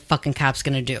first thing a fucking cop's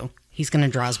going to do? He's going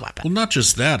to draw his weapon. Well, not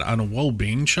just that, on a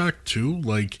well-being check too,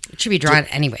 like it should be drawn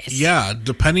anyways. Yeah,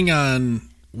 depending on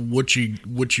what you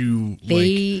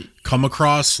like come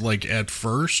across like at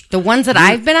first. The ones that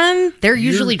I've been on, they're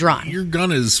usually drawn. Your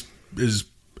gun is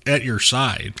at your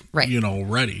side, right? You know,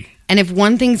 ready. And if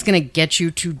one thing's going to get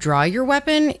you to draw your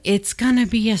weapon, it's going to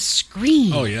be a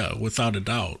scream. Oh yeah, without a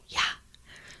doubt. Yeah.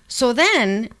 So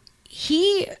then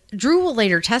Drew will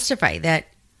later testify that,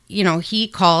 you know, he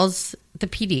calls the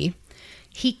PD.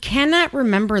 He cannot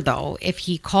remember, though, if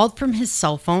he called from his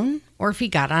cell phone or if he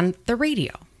got on the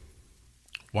radio.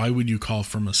 Why would you call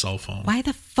from a cell phone? Why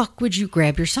the fuck would you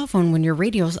grab your cell phone when your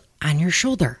radio's on your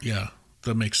shoulder? Yeah,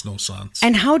 that makes no sense.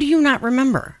 And how do you not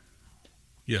remember?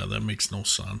 Yeah, that makes no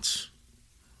sense.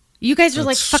 You guys are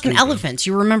like fucking elephants.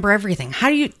 You remember everything. How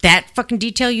do you... That fucking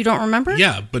detail you don't remember?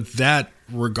 Yeah, but that,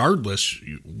 regardless,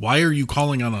 why are you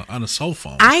calling on a cell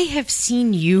phone? I have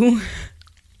seen you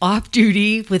off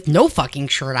duty with no fucking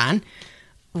shirt on,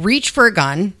 reach for a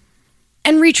gun,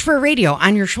 and reach for a radio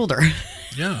on your shoulder.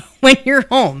 Yeah. When you're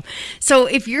home. So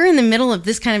if you're in the middle of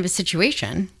this kind of a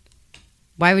situation,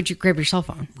 why would you grab your cell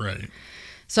phone? Right.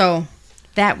 So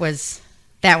that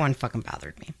one fucking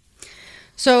bothered me.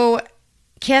 So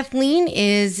Kathleen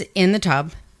is in the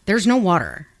tub. There's no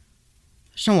water.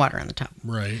 There's no water in the tub.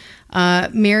 Right.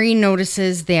 Mary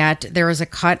notices that there is a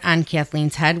cut on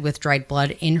Kathleen's head with dried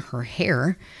blood in her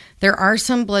hair. There are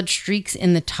some blood streaks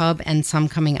in the tub and some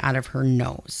coming out of her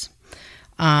nose.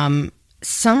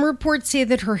 Some reports say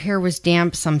that her hair was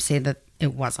damp. Some say that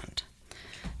it wasn't.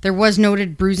 There was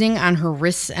noted bruising on her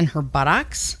wrists and her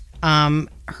buttocks.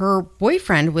 Her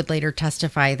boyfriend would later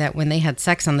testify that when they had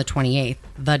sex on the 28th,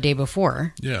 the day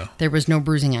before, there was no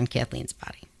bruising on Kathleen's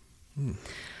body.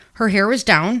 Her hair was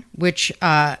down, which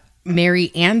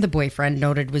Mary and the boyfriend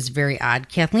noted was very odd.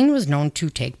 Kathleen was known to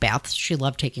take baths. She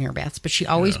loved taking her baths, but she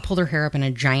always pulled her hair up in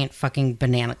a giant fucking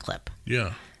banana clip.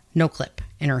 Yeah. No clip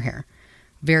in her hair.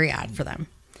 Very odd for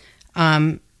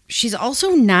them. She's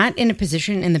also not in a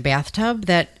position in the bathtub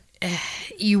that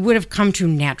you would have come to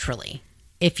naturally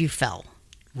if you fell.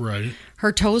 Right.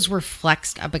 Her toes were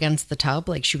flexed up against the tub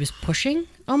like she was pushing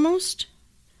almost.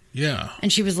 Yeah.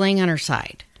 And she was laying on her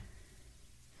side.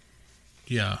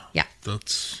 Yeah. Yeah.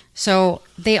 That's... So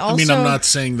they also... I mean, I'm not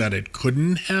saying that it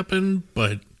couldn't happen,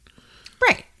 but...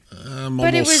 Right. I'm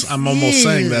almost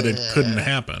saying that it couldn't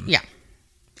happen. Yeah.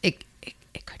 It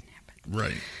couldn't happen.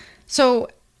 Right. So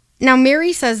now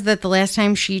Mary says that the last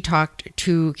time she talked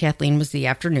to Kathleen was the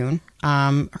afternoon.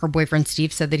 Her boyfriend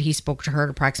Steve said that he spoke to her at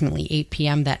approximately 8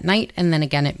 p.m. that night. And then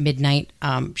again at midnight,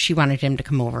 she wanted him to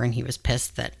come over and he was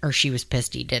pissed she was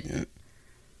pissed he didn't.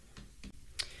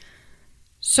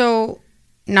 So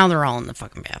now they're all in the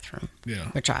fucking bathroom. Yeah.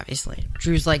 Which obviously,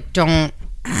 Drew's like, don't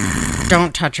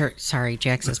touch her. Sorry,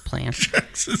 Jax is playing.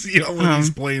 Jax is yelling. He's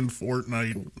playing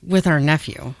Fortnite. With our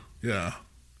nephew. Yeah.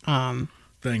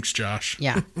 Thanks, Josh.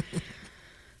 Yeah.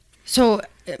 So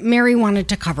Mary wanted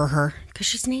to cover her because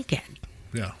she's naked.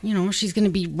 Yeah. You know, she's going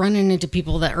to be running into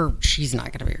people that, or she's not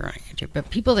going to be running into, but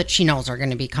people that she knows are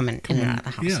going to be coming in and out of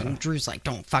the house. Yeah. And Drew's like,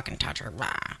 don't fucking touch her.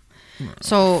 Rah. No,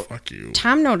 So fuck you.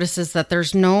 Tom notices that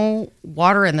there's no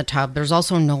water in the tub. There's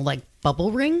also no like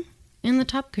bubble ring in the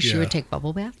tub because she would take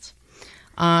bubble baths.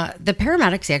 The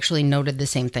paramedics actually noted the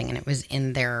same thing, and it was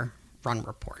in their run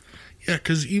report. Yeah,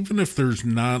 because even if there's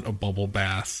not a bubble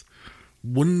bath,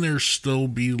 wouldn't there still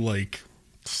be like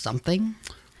something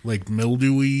like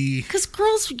mildewy? Because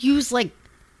girls use like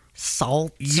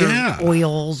salts or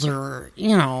oils or,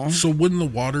 you know. So wouldn't the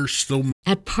water still...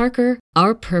 At Parker,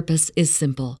 our purpose is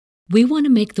simple. We want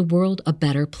to make the world a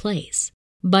better place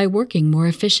by working more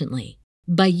efficiently,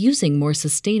 by using more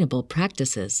sustainable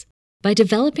practices, by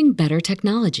developing better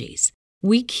technologies.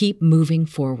 We keep moving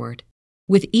forward.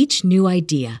 With each new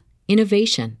idea,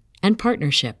 innovation, and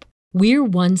partnership, we're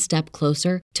one step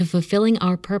closer to fulfilling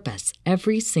our purpose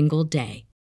every single day.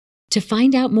 To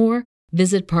find out more,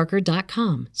 visit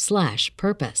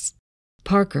parker.com/purpose.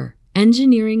 Parker,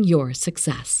 engineering your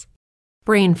success.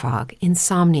 Brain fog,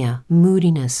 insomnia,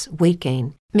 moodiness, weight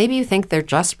gain. Maybe you think they're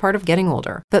just part of getting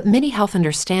older, but MIDI Health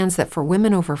understands that for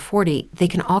women over 40, they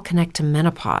can all connect to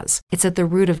menopause. It's at the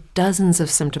root of dozens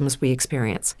of symptoms we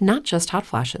experience, not just hot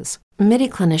flashes. MIDI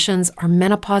clinicians are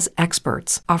menopause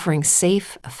experts, offering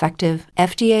safe, effective,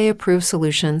 FDA-approved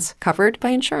solutions covered by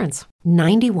insurance.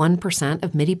 91%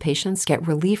 of MIDI patients get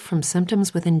relief from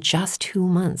symptoms within just 2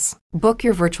 months. Book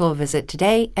your virtual visit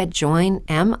today at joinmidi.com.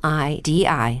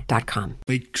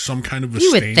 Make some kind of a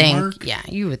You would stain think, mark? yeah,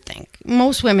 you would think.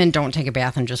 Most women don't take a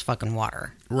bath in just fucking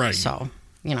water. Right. So,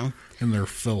 you know. And their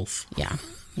filth. Yeah,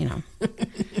 you know.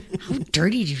 How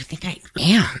dirty do you think I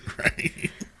am? Right.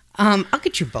 I'll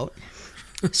get you a boat.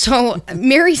 So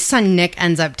Mary's son Nick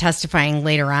ends up testifying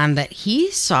later on that he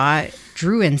saw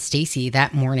Drew and Stacy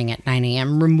that morning at 9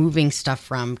 a.m. removing stuff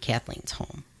from Kathleen's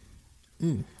home.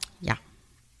 Mm. Yeah.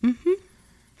 Mm-hmm.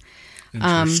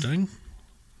 Interesting.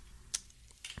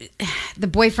 The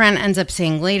boyfriend ends up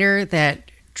saying later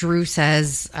that Drew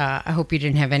says, I hope you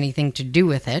didn't have anything to do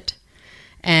with it.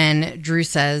 And Drew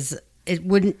says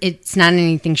it's not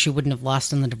anything she wouldn't have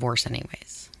lost in the divorce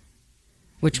anyways.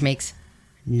 Which makes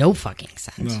no fucking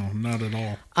sense. No, not at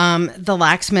all. The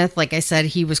locksmith, like I said,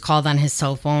 he was called on his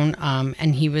cell phone,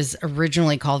 and he was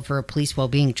originally called for a police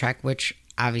well-being check, which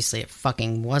obviously it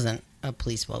fucking wasn't a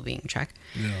police well-being check.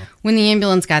 Yeah. When the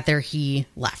ambulance got there, he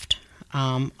left.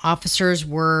 Officers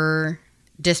were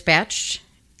dispatched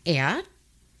at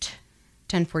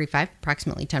 10:45,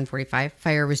 approximately 10:45.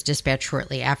 Fire was dispatched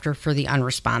shortly after for the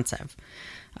unresponsive.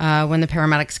 When the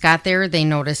paramedics got there, they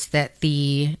noticed that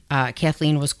the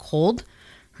Kathleen was cold.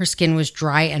 Her skin was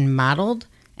dry and mottled,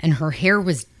 and her hair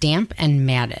was damp and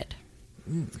matted.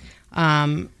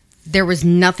 There was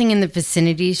nothing in the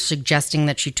vicinity suggesting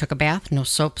that she took a bath. No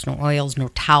soaps, no oils, no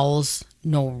towels,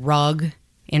 no rug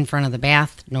in front of the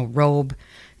bath, no robe,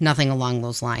 nothing along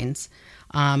those lines.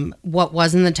 What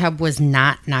was in the tub was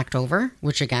not knocked over,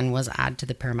 which again was odd to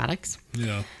the paramedics.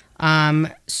 Yeah.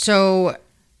 I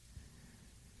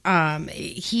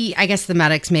guess the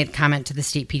medics made a comment to the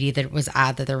state PD that it was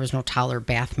odd that there was no towel or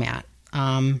bath mat.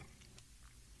 I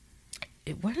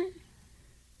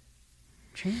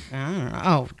don't know.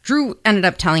 Oh, Drew ended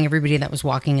up telling everybody that was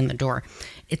walking in the door,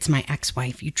 "It's my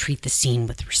ex-wife. You treat the scene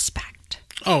with respect."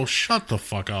 Oh, shut the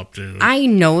fuck up, dude. I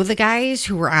know the guys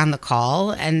who were on the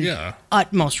call, and Yeah.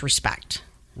 utmost respect.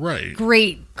 Right.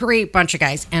 Great bunch of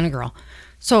guys and a girl.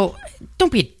 So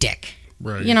don't be a dick.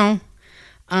 Right. You know?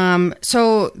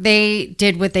 So they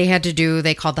did what they had to do.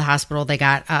 They called the hospital. They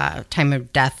got a time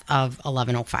of death of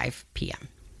 11:05 p.m.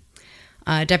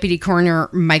 Deputy Coroner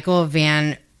Michael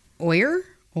Van Oyer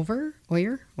arrived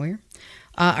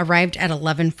at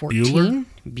 11:14.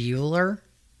 Bueller.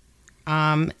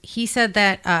 He said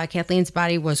that Kathleen's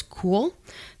body was cool.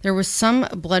 There was some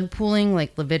blood pooling,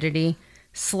 like lividity,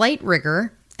 slight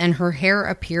rigor, and her hair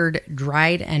appeared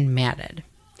dried and matted.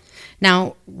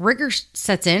 Now, rigor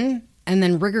sets in, and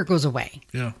then rigor goes away.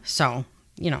 Yeah. So,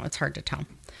 it's hard to tell.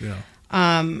 Yeah.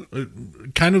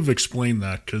 Kind of explain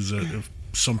that, because if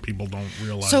some people don't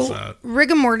realize that.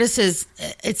 Rigor mortis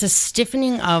it's a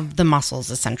stiffening of the muscles,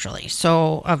 essentially,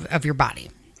 so of your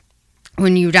body.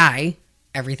 When you die,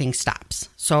 everything stops.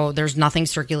 So there's nothing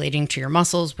circulating to your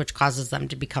muscles, which causes them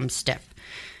to become stiff.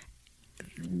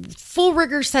 Full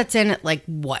rigor sets in at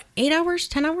 8 hours,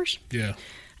 10 hours? Yeah.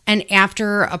 And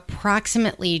after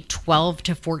approximately 12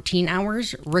 to 14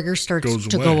 hours, rigor starts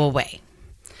to go away.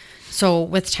 So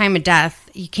with time of death,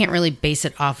 you can't really base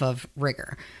it off of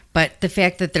rigor. But the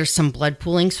fact that there's some blood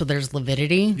pooling, so there's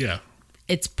lividity,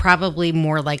 it's probably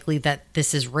more likely that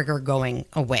this is rigor going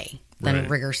away than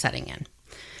rigor setting in.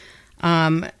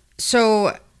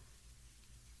 So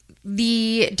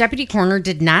the deputy coroner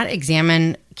did not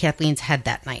examine Kathleen's head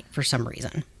that night for some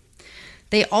reason.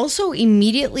 They also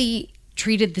immediately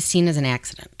treated the scene as an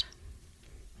accident,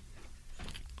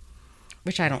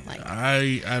 which I don't like.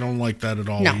 I don't like that at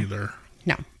all either.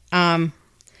 No.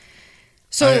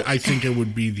 So I think it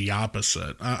would be the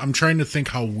opposite. I'm trying to think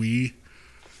how we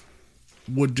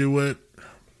would do it.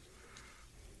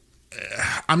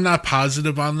 I'm not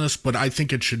positive on this, but I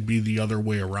think it should be the other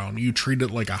way around. You treat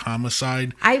it like a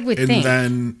homicide. I would think.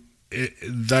 And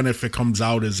then if it comes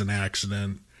out as an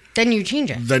accident, then you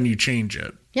change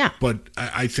it. Yeah. But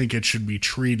I think it should be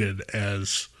treated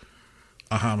as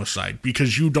a homicide,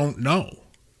 because you don't know.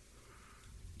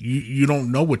 You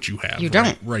don't know what you have. You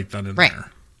don't. Right then and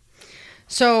there.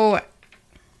 So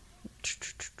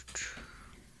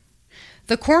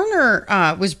the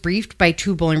coroner was briefed by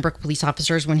 2 Bolingbrook police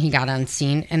officers when he got on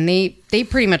scene, and they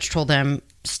pretty much told him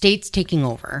state's taking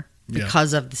over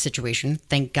because of the situation.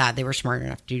 Thank God they were smart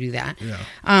enough to do that. Yeah.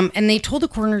 And they told the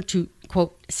coroner to,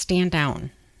 quote, stand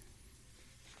down.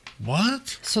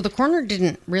 What? So the coroner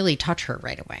didn't really touch her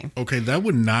right away. Okay, that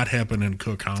would not happen in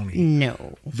Cook County.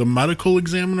 No. The medical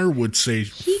examiner would say,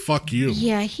 fuck you.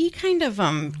 Yeah, he kind of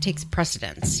takes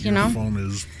precedence, Your phone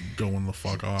is going the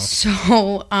fuck off.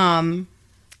 So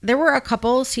there were a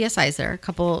couple CSIs there, a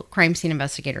couple crime scene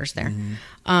investigators there.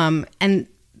 Mm-hmm. And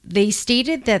they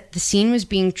stated that the scene was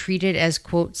being treated as,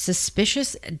 quote,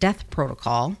 suspicious death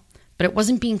protocol, but it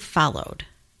wasn't being followed.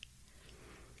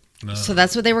 No. So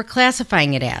that's what they were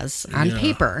classifying it as on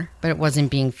paper, but it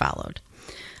wasn't being followed.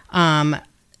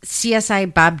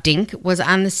 CSI Bob Dink was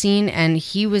on the scene, and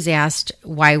he was asked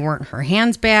why weren't her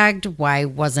hands bagged? Why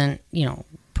wasn't,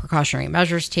 precautionary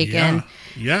measures taken?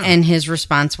 Yeah. And his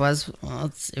response was,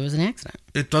 well, it was an accident.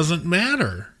 It doesn't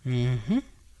matter. Mm-hmm.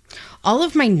 All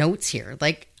of my notes here,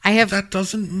 I have... That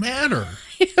doesn't matter.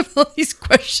 I have all these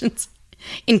questions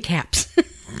in caps.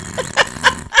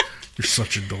 You're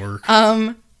such a dork.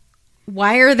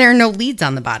 Why are there no leads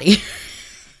on the body?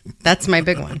 That's my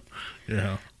big one.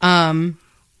 Yeah.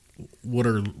 What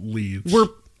are leads?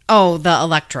 The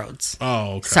electrodes.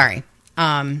 Oh, okay. Sorry.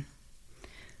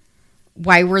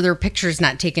 Why were there pictures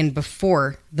not taken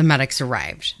before the medics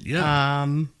arrived? Yeah.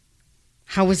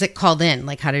 How was it called in?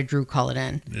 How did Drew call it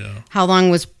in? Yeah. How long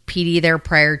was PD there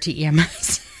prior to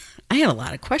EMS? I had a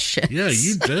lot of questions. Yeah,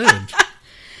 you did.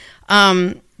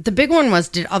 The big one was,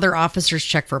 did other officers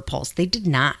check for a pulse? They did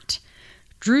not.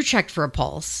 Drew checked for a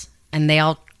pulse, and they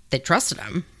trusted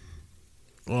him.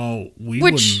 Well, we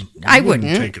wouldn't. We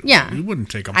wouldn't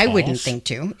take a pulse. I wouldn't think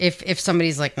to. If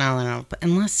somebody's like, no. But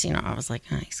unless, I was like,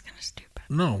 he's kind of stupid.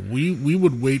 No, we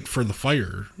would wait for the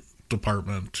fire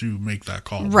department to make that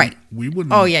call. Right. We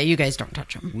wouldn't. Oh, yeah, you guys don't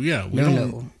touch them. Yeah, we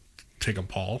don't take a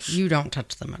pulse. You don't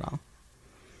touch them at all.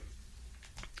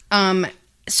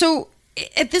 So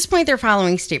at this point, they're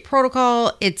following state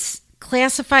protocol. It's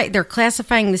classified. They're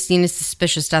classifying the scene as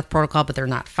suspicious death protocol, but they're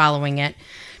not following it.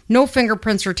 No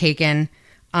fingerprints are taken.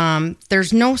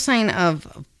 There's no sign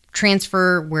of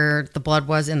transfer where the blood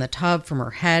was in the tub from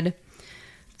her head.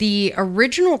 The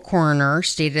original coroner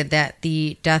stated that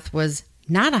the death was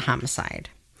not a homicide.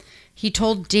 He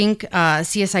told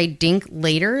CSI Dink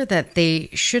later that they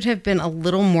should have been a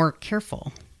little more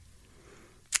careful,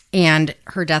 and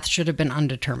her death should have been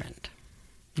undetermined.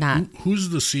 Not who's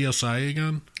the CSI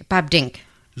again? Bob Dink.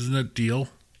 Isn't it Deal?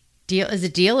 Deal, is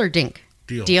it Deal or Dink?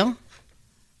 Deal.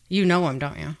 You know him,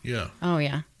 don't you? Yeah. Oh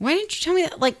yeah. Why didn't you tell me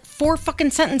that 4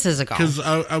 fucking sentences ago? Because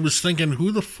I was thinking,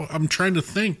 who the fuck? I'm trying to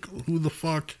think, who the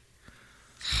fuck?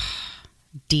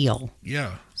 Deal.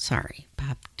 Yeah. Sorry,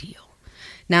 Bob Deal.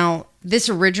 Now, this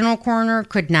original coroner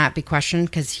could not be questioned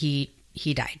because he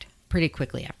died pretty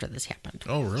quickly after this happened.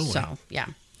 Oh, really? So, yeah.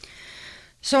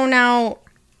 So now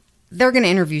they're going to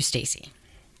interview Stacy.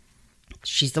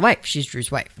 She's the wife. She's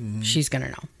Drew's wife. Mm-hmm. She's going to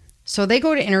know. So they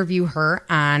go to interview her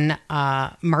on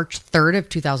March 3rd of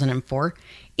 2004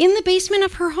 in the basement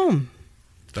of her home.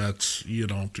 You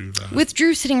don't do that. With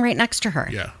Drew sitting right next to her.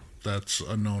 Yeah, that's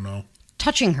a no-no.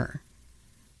 Touching her.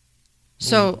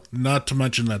 So, not to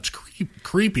mention that's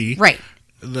creepy. Right.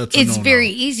 It's very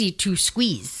easy to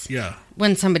squeeze. Yeah.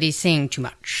 When somebody's saying too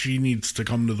much. She needs to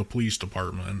come to the police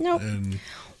department. Nope. And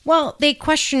well, they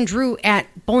questioned Drew at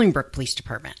Bolingbrook Police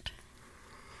Department.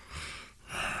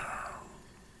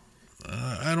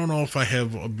 I don't know if I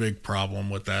have a big problem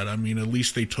with that. I mean, at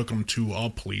least they took him to a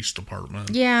police department.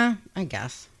 Yeah, I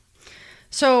guess.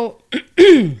 So,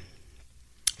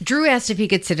 Drew asked if he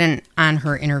could sit in on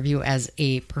her interview as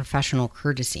a professional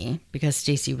courtesy because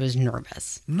Stacy was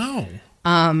nervous. No.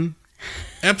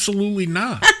 Absolutely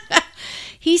not.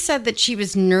 He said that she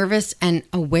was nervous and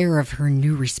aware of her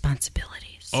new responsibilities.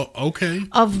 Oh, okay.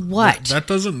 Of what? That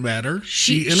doesn't matter.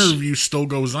 The interview still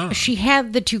goes on. She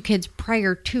had the 2 kids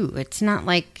prior to. It's not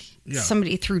like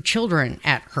somebody threw children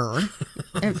at her.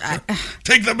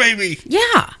 Take the baby.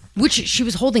 Yeah. Which she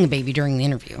was holding a baby during the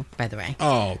interview, by the way.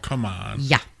 Oh, come on.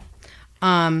 Yeah.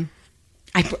 I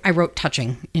wrote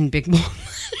touching in big bold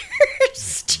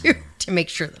letters to make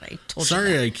sure that I told you.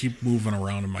 Sorry, I keep moving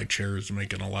around in my chair. It's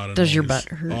making a lot of Does noise. your butt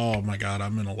hurt? Oh my God,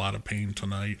 I'm in a lot of pain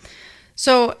tonight.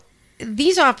 So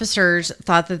these officers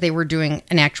thought that they were doing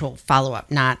an actual follow-up,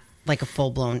 not like a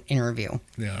full-blown interview.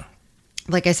 Yeah.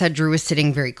 Like I said, Drew was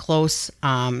sitting very close.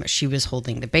 She was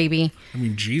holding the baby. I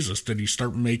mean, Jesus, did he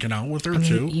start making out with her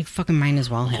too? You fucking might as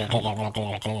well have.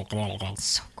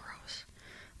 So gross.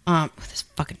 With his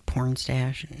fucking porn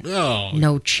stash and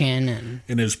no chin and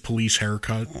in his police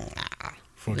haircut,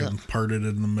 fucking parted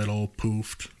in the middle,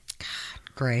 poofed. God,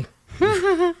 gray.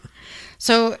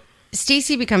 So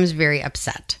Stacy becomes very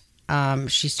upset.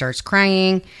 She starts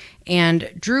crying,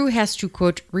 and Drew has to,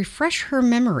 quote, refresh her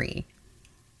memory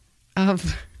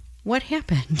of what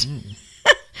happened,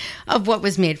 of what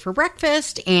was made for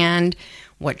breakfast and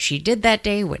what she did that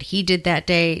day, what he did that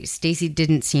day. Stacy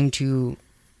didn't seem to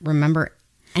remember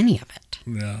any of it.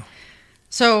 Yeah.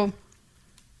 So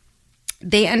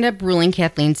they end up ruling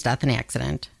Kathleen's death an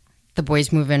accident. The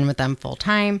boys move in with them full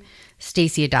time.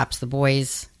 Stacy adopts the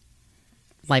boys.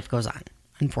 Life goes on,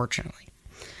 unfortunately.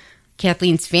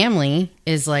 Kathleen's family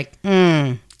is like,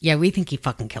 yeah, we think he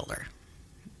fucking killed her.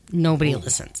 Nobody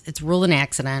listens. It's ruled an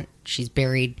accident. She's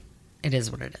buried. It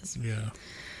is what it is. Yeah.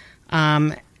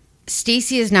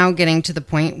 Stacy is now getting to the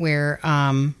point where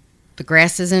the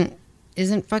grass isn't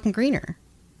fucking greener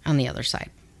on the other side.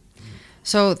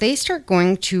 So they start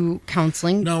going to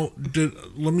counseling. Now,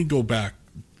 let me go back.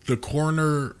 The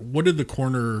coroner, what did the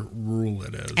coroner rule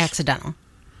it as? Accidental.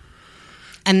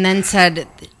 And then said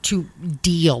to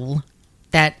deal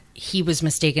that he was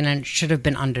mistaken and should have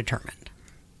been undetermined.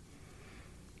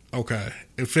 Okay.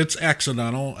 If it's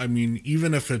accidental, I mean,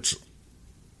 even if it's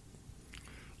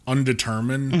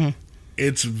undetermined,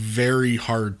 it's very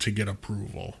hard to get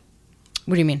approval.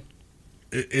 What do you mean?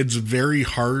 It's very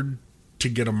hard to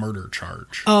get a murder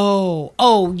charge.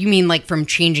 Oh, you mean like from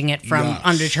changing it from Yes.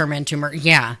 undetermined to murder?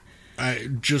 Yeah.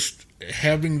 Just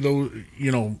having those,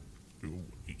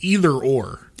 either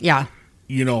or. Yeah.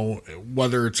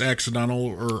 Whether it's accidental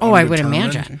or I would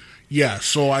undetermined. imagine. Yeah,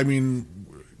 so I mean,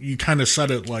 you kind of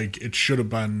said it like it should have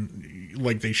been,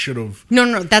 like they should have.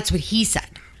 No, that's what he said.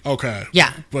 Okay.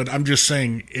 Yeah. But I'm just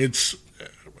saying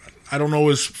I don't know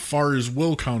as far as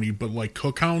Will County, but like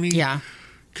Cook County. Yeah.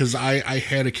 Because I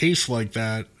had a case like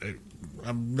that.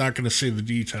 I'm not going to say the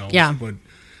details. Yeah. But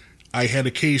I had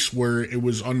a case where it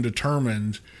was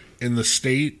undetermined in the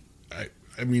state.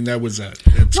 I mean, that was it.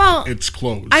 It's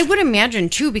closed. I would imagine,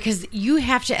 too, because you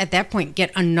have to, at that point,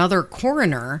 get another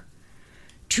coroner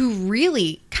to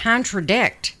really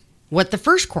contradict what the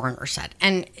first coroner said.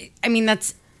 And, I mean,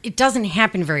 it doesn't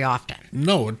happen very often.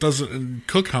 No, it doesn't. In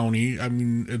Cook County, I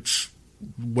mean, it's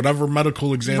whatever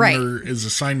medical examiner is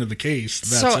assigned to the case,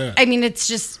 that's it. I mean, it's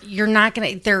just, you're not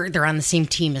going to, they're on the same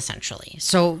team, essentially.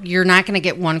 So you're not going to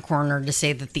get one coroner to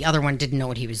say that the other one didn't know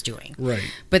what he was doing. Right.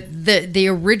 But the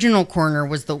original coroner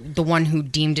was the one who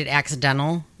deemed it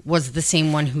accidental, was the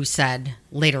same one who said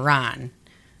later on,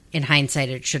 in hindsight,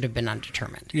 it should have been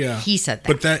undetermined. Yeah. He said that.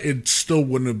 But that, it still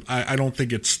wouldn't have, I don't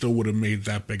think it still would have made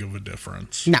that big of a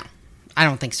difference. No, I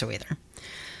don't think so either.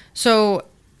 So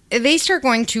they start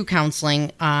going to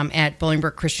counseling at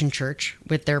Bolingbrook Christian Church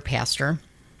with their pastor.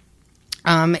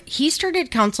 He started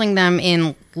counseling them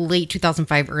in late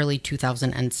 2005, early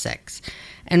 2006.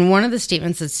 And one of the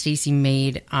statements that Stacy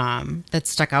made that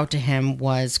stuck out to him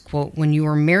was, quote, when you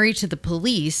are married to the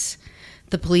police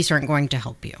aren't going to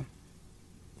help you.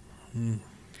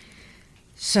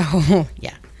 So,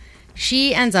 yeah.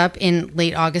 She ends up in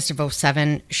late August of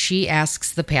 2007. She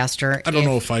asks the pastor. I don't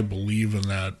know if I believe in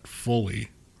that fully.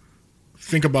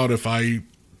 Think about if I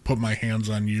put my hands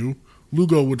on you,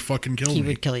 Lugo would fucking kill me. He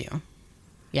would kill you.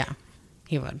 Yeah,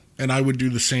 he would. And I would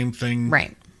do the same thing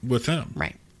with him.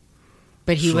 Right.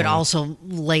 But he would also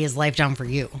lay his life down for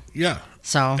you. Yeah.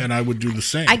 So. And I would do the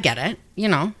same. I get it, you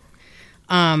know.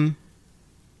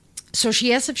 So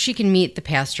she asks if she can meet the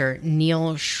pastor,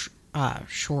 Neil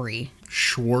Shorey.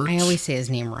 Schwartz? I always say his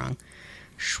name wrong.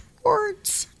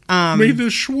 Schwartz. May the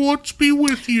Schwartz be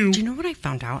with you. Do you know what I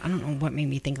found out? I don't know what made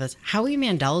me think of this. Howie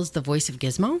Mandel is the voice of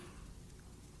Gizmo?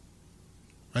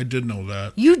 I did know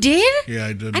that. You did? Yeah,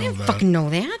 I did know that. I didn't fucking know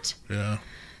that. Yeah.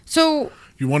 So...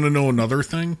 You want to know another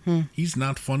thing? He's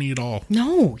not funny at all.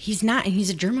 No, he's not, and he's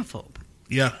a germaphobe.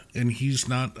 Yeah, and he's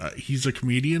not... he's a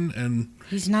comedian, and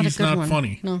he's not a good one.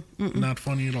 Funny. No. Not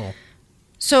funny at all.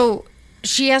 So...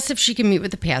 She asks if she can meet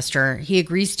with the pastor. He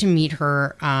agrees to meet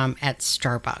her at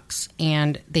Starbucks.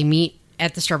 And they meet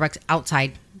at the Starbucks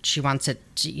outside. She wants it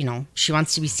to, she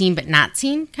wants to be seen but not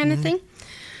seen kind of thing.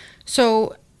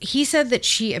 So he said that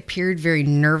she appeared very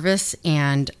nervous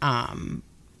and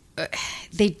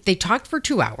they talked for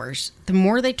 2 hours. The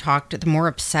more they talked, the more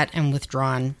upset and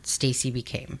withdrawn Stacy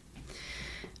became.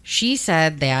 She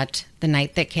said that the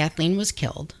night that Kathleen was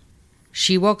killed,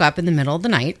 she woke up in the middle of the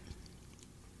night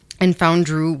and found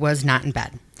Drew was not in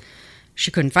bed. She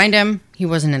couldn't find him. He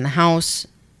wasn't in the house.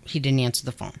 He didn't answer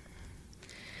the phone.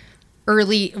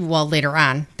 Later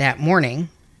on that morning,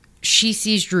 she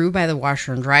sees Drew by the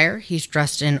washer and dryer. He's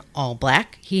dressed in all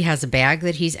black. He has a bag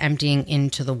that he's emptying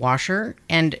into the washer,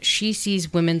 and she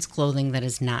sees women's clothing that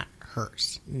is not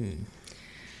hers.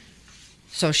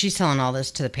 So she's telling all this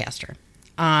to the pastor.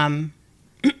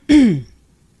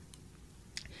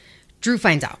 Drew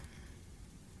finds out.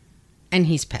 And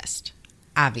he's pissed.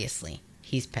 Obviously,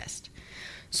 he's pissed.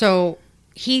 So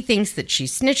he thinks that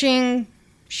she's snitching.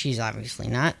 She's obviously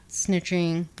not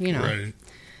snitching, Right.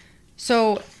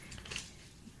 So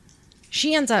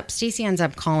Stacy ends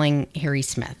up calling Harry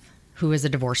Smith, who is a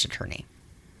divorce attorney.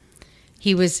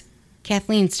 He was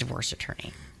Kathleen's divorce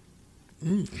attorney.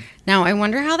 Now, I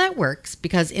wonder how that works,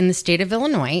 because in the state of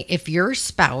Illinois, if your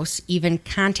spouse even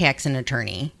contacts an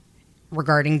attorney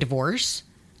regarding divorce,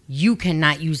 you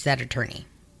cannot use that attorney.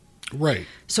 Right.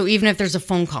 So even if there's a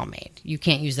phone call made, you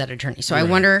can't use that attorney. So right. I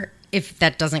wonder if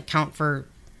that doesn't count for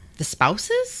the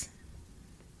spouses?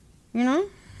 I don't know.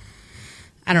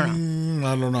 I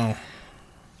don't know.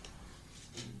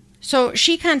 So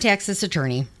she contacts this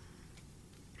attorney,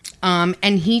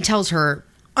 and he tells her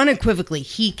unequivocally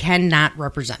he cannot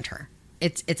represent her.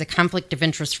 It's a conflict of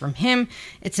interest from him.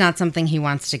 It's not something he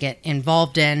wants to get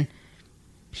involved in.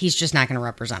 He's just not going to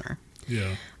represent her.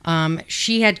 Yeah.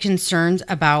 She had concerns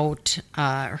about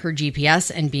her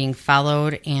GPS and being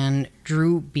followed, and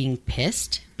Drew being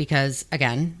pissed because,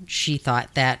 again, she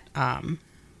thought that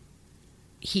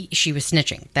she was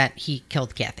snitching, that he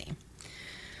killed Kathy.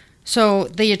 So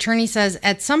the attorney says,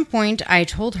 at some point I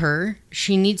told her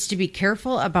she needs to be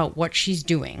careful about what she's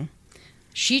doing.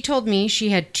 She told me she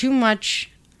had too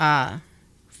much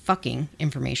fucking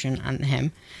information on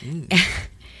him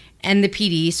and the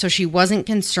PD, so she wasn't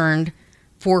concerned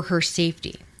for her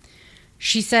safety.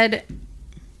 She said,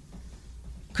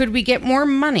 could we get more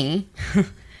money?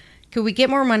 Could we get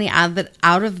more money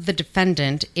out of the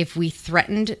defendant if we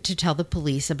threatened to tell the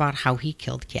police about how he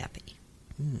killed Kathy?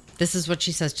 This is what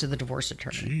she says to the divorce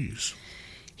attorney. Jeez.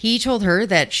 He told her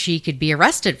that she could be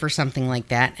arrested for something like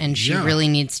that, and she really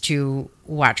needs to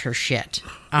watch her shit.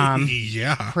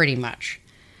 Pretty much.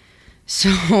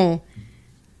 So, oh,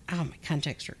 my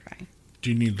contacts are dry.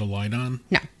 Do you need the light on?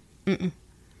 No.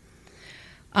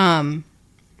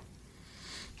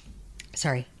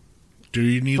 Sorry. Do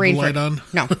you need the light on?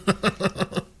 No.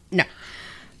 No.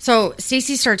 So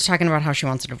Stacy starts talking about how she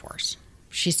wants a divorce.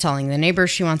 She's telling the neighbors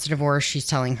she wants a divorce. She's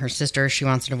telling her sister she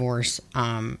wants a divorce.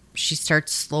 She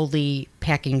starts slowly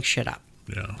packing shit up,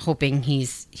 hoping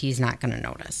he's not going to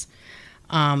notice.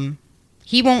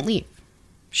 He won't leave.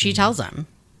 She tells him,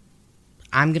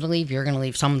 I'm going to leave, you're going to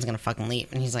leave, someone's going to fucking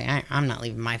leave. And he's like, I'm not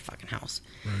leaving my fucking house.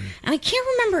 Right. And I can't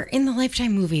remember in the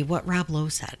Lifetime movie what Rob Lowe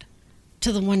said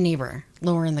to the one neighbor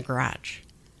lower in the garage.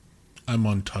 I'm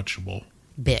untouchable.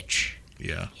 Bitch.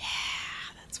 Yeah. Yeah,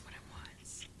 that's what it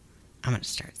was. I'm going to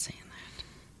start saying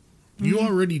that. You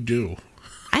already do.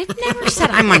 I've never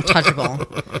said I'm untouchable.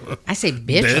 I say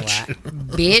bitch a lot.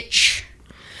 Bitch.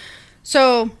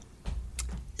 So,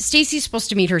 Stacy's supposed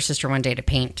to meet her sister one day to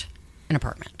paint an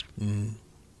apartment.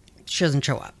 She doesn't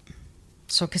show up.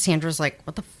 So Cassandra's like,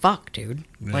 what the fuck, dude?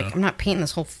 Yeah. Like, I'm not painting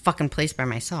this whole fucking place by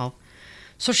myself.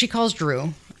 So she calls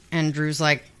Drew, and Drew's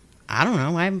like, I don't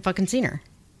know. I haven't fucking seen her.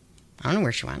 I don't know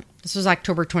where she went. This was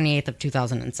October 28th of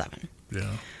 2007.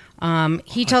 Yeah.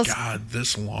 He tells... God,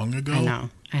 this long ago?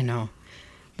 I know.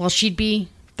 Well, she'd be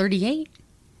 38.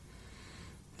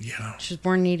 Yeah. She was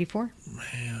born in 84.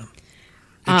 Man.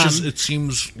 It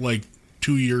seems like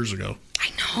 2 years ago.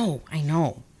 I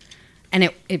know. And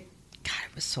it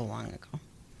was so long ago.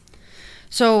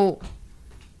 So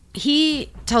he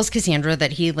tells Cassandra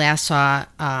that he last saw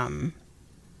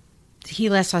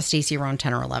Stacy around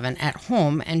 10 or 11 at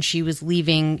home, and she was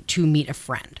leaving to meet a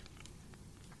friend.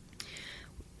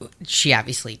 She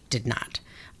obviously did not.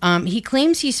 He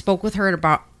claims he spoke with her at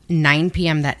about 9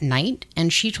 p.m. that night,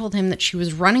 and she told him that she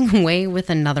was running away with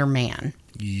another man.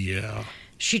 Yeah.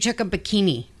 She took a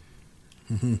bikini.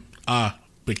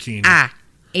 Bikini.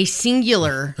 A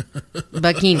singular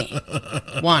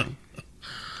bikini. One.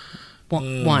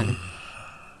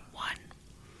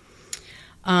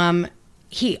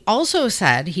 He also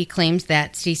said, he claims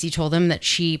that Stacy told him that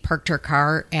she parked her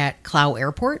car at Clow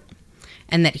Airport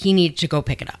and that he needed to go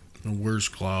pick it up. And where's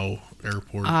Clow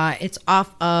Airport? It's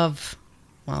off of,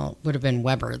 well, it would have been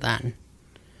Weber then.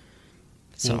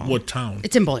 So what town?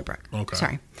 It's in Bolingbrook. Okay.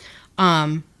 Sorry.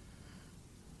 Fun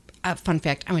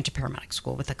fact, I went to paramedic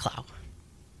school with the Clow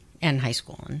and high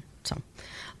school. And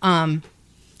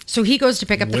so he goes to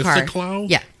pick up the car. With the Clow?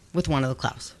 Yeah, with one of the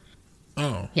Clows.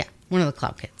 Oh. Yeah, one of the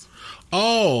Clow kids.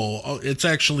 Oh, it's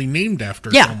actually named after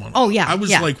Yeah. someone. Oh, yeah. I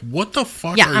was like, what the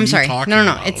fuck Yeah, are I'm you sorry. talking No.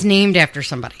 about? It's named after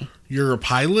somebody. You're a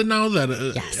pilot now that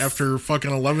Yes. after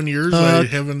fucking 11 years I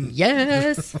haven't...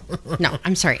 Yes. No,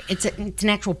 I'm sorry. It's an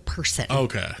actual person.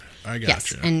 Okay. I got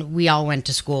Yes, you. and we all went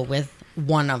to school with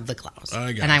one of the Clows.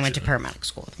 I And I went to paramedic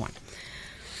school with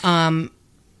one.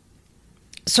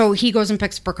 So he goes and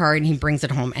picks up her car and he brings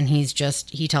it home and he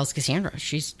tells Cassandra,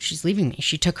 she's leaving me.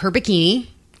 She took her bikini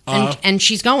and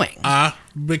she's going.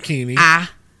 Bikini.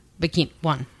 Bikini.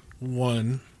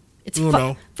 One. It's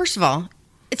Uno. First of all,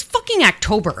 it's fucking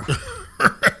October.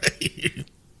 Right.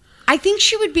 I think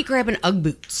she would be grabbing Ugg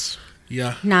boots,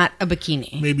 Yeah. not a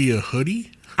bikini. Maybe a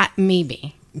hoodie?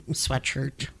 Maybe.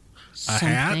 Sweatshirt. A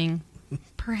hat? Something.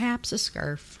 Perhaps a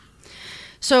scarf.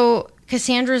 So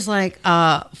Cassandra's like,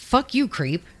 fuck you,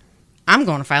 creep. I'm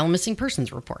going to file a missing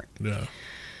persons report. Yeah.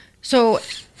 So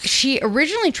she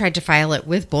originally tried to file it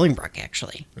with Bolingbrook,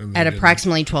 actually, at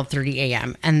approximately 12:30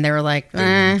 a.m. And they're like,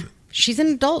 she's an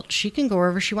adult. She can go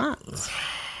wherever she wants.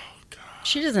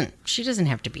 She doesn't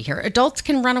have to be here. Adults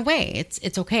can run away.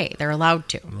 It's okay. They're allowed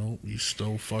to. No, you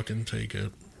still fucking take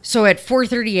it. So at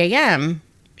 4:30 a.m.,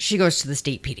 she goes to the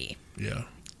state PD. Yeah.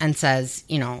 And says,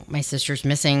 my sister's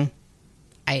missing.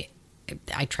 I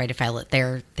tried to file it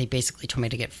there. They basically told me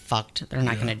to get fucked. They're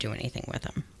not going to do anything with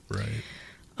him. Right.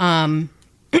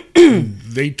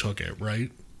 They took it,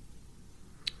 right?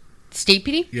 State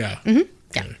PD? Yeah. Mm-hmm.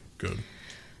 Yeah. Okay, good.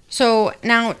 So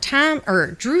now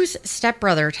Drew's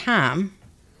stepbrother, Tom.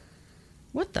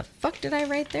 What the fuck did I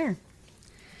write there?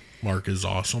 Mark is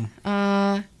awesome.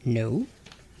 No.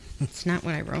 It's not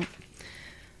what I wrote.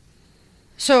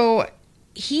 So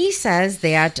he says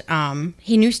that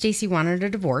he knew Stacy wanted a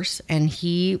divorce, and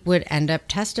he would end up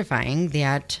testifying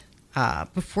that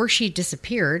before she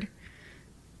disappeared,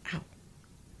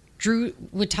 Drew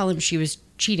would tell him she was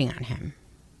cheating on him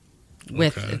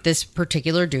with this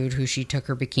particular dude who she took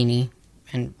her bikini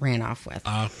and ran off with.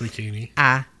 Bikini.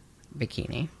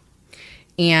 Bikini.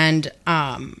 And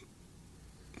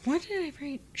what did I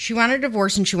write? She wanted a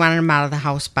divorce and she wanted him out of the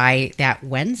house by that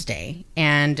Wednesday.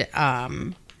 And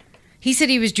he said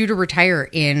he was due to retire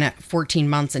in 14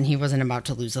 months and he wasn't about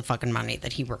to lose the fucking money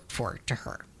that he worked for to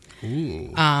her.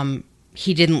 Ooh.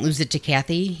 He didn't lose it to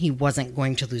Kathy. He wasn't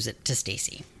going to lose it to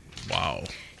Stacy. Wow.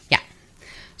 Yeah.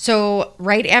 So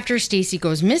right after Stacy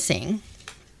goes missing,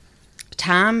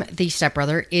 Tom, the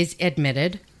stepbrother, is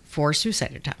admitted for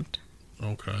suicide attempt.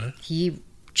 Okay. He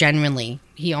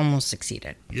almost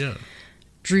succeeded. Yeah.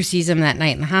 Drew sees him that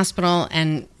night in the hospital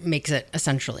and makes it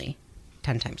essentially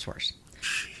 10 times worse.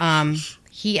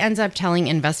 He ends up telling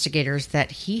investigators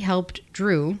that he helped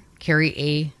Drew carry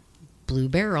a blue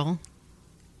barrel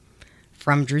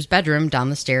from Drew's bedroom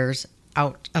down the stairs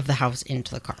out of the house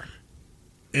into the car.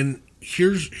 And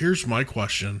here's my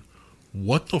question.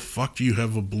 What the fuck do you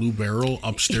have a blue barrel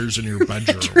upstairs in your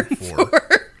bedroom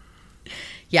for?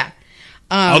 Yeah.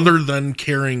 Other than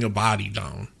carrying a body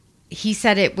down. He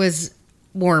said it was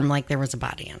warm, like there was a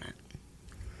body in it.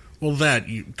 Well,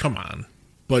 come on.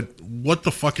 But what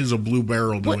the fuck is a blue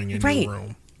barrel doing in your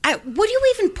room? What do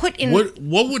you even put in?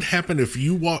 What would happen if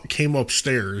you came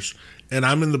upstairs and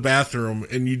I'm in the bathroom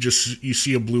and you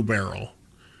see a blue barrel?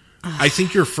 I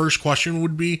think your first question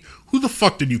would be, who the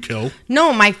fuck did you kill?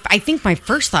 No, I think my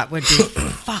first thought would be,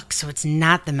 fuck, so it's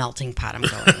not the melting pot I'm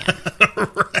going in.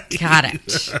 Right. Got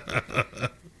it.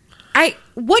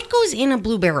 What goes in a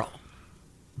blue barrel?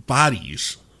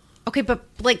 Bodies. Okay, but,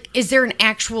 like, is there an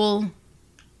actual...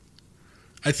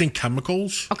 I think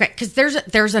chemicals. Okay, because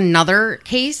there's another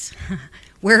case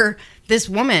where this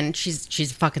woman,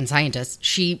 she's a fucking scientist.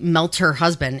 She melts her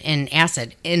husband in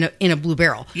acid in a blue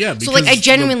barrel. Yeah, so like I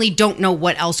genuinely don't know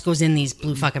what else goes in these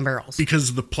blue fucking barrels.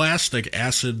 Because the plastic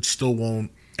acid still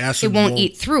won't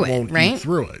eat through it, right? Eat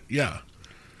through it, yeah.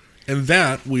 And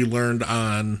that we learned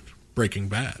on Breaking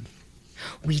Bad.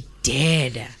 We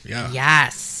did. Yeah.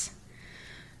 Yes.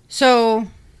 So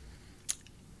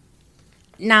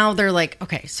now they're like,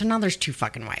 okay, so now there's 2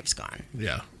 fucking wives gone.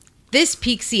 Yeah. This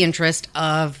piques the interest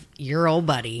of your old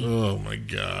buddy. Oh my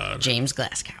God. James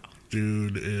Glasgow.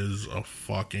 Dude is a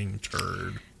fucking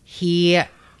turd. He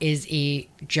is a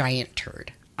giant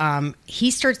turd. He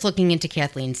starts looking into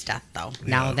Kathleen's death, though,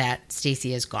 now that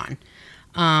Stacy is gone.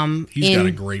 He's got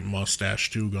a great mustache,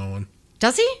 too, going.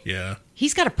 Does he? Yeah.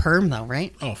 He's got a perm, though,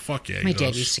 right? Oh, fuck yeah. My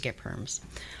dad used to get perms.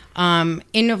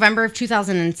 In November of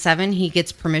 2007, he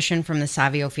gets permission from the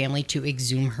Savio family to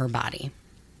exhume her body.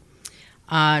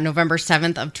 November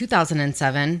 7th of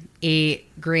 2007, a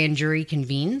grand jury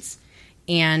convenes,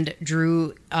 and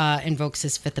Drew invokes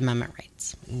his Fifth Amendment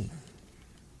rights. Ooh.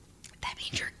 That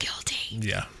means you're guilty.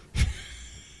 Yeah.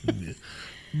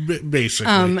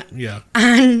 Basically, yeah.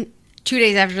 On 2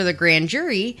 days after the grand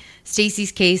jury,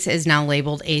 Stacy's case is now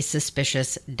labeled a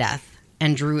suspicious death,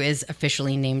 and Drew is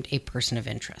officially named a person of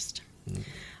interest.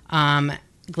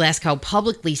 Glasgow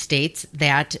publicly states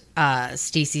that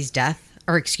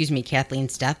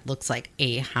Kathleen's death looks like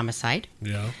a homicide.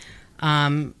 Yeah.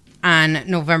 On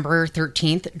November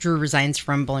 13th, Drew resigns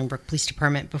from Bolingbrook Police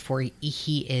Department before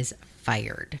he is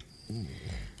fired. Ooh.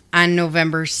 On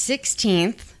November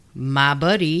 16th, my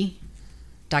buddy,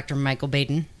 Dr. Michael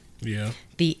Baden,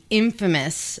 the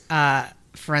infamous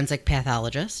forensic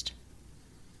pathologist.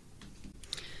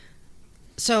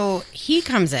 So he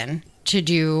comes in to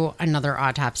do another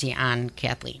autopsy on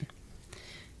Kathleen.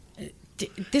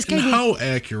 This guy. And how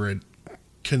accurate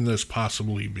can this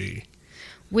possibly be?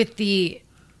 With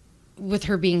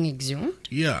her being exhumed?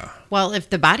 Yeah. Well, if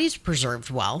the body's preserved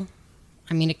well,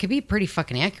 I mean, it could be pretty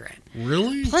fucking accurate.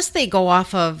 Really? Plus, they go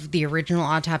off of the original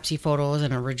autopsy photos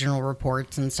and original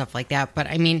reports and stuff like that. But,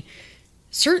 I mean,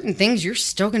 certain things you're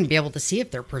still going to be able to see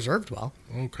if they're preserved well.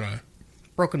 Okay.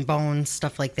 Broken bones,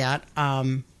 stuff like that. I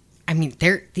mean,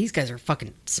 these guys are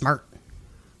fucking smart.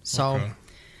 So,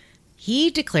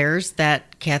 he declares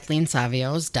that Kathleen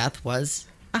Savio's death was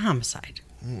a homicide.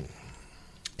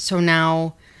 So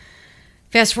now,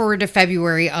 fast forward to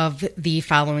February of the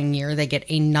following year, they get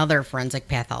another forensic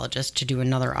pathologist to do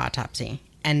another autopsy.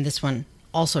 And this one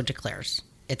also declares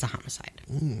it's a homicide.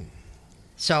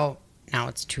 So now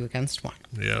it's 2 against 1.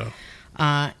 Yeah.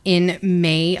 In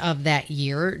May of that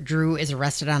year, Drew is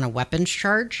arrested on a weapons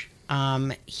charge.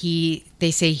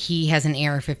 They say he has an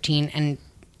AR-15 and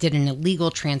did an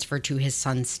illegal transfer to his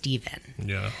son, Steven.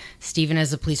 Yeah. Steven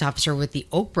is a police officer with the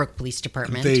Oak Brook Police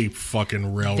Department. They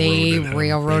fucking railroaded him. They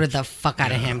railroaded the fuck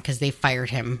out of him because they fired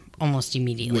him almost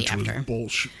immediately after.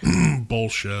 Which was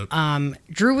bullshit.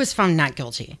 Drew was found not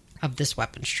guilty of this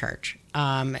weapons charge.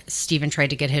 Steven tried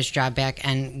to get his job back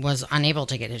and was unable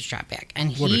to get his job back.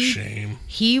 And what a shame.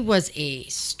 He was a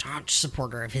staunch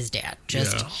supporter of his dad.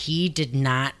 He did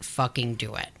not fucking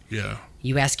do it. Yeah.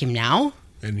 You ask him now?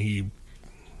 And he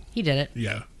did it.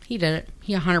 Yeah. He did it.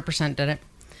 He 100% did it.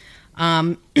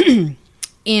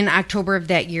 In October of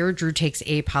that year, Drew takes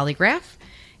a polygraph,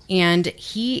 and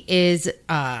he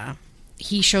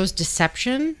shows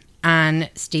deception on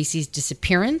Stacy's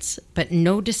disappearance, but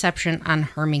no deception on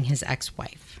harming his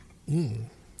ex-wife. In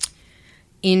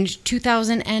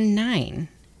 2009,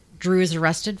 Drew is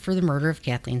arrested for the murder of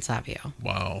Kathleen Savio.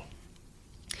 Wow.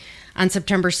 On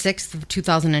September 6th of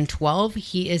 2012,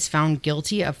 he is found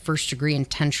guilty of first-degree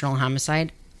intentional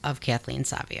homicide of Kathleen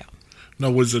Savio. Now,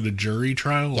 was it a jury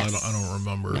trial? Yes. I don't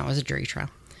remember. No, it was a jury trial.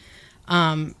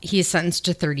 He is sentenced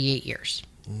to 38 years.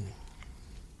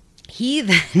 He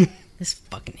then... This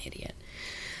fucking idiot.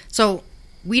 So,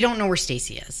 we don't know where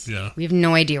Stacy is. Yeah. We have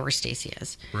no idea where Stacy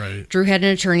is. Right. Drew had an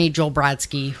attorney, Joel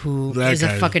Brodsky, who is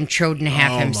a fucking chode and a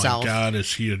half himself. Oh, my God,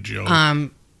 is he a joke?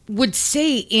 Would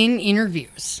say in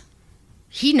interviews...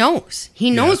 He knows. He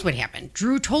knows what happened.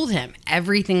 Drew told him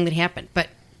everything that happened, but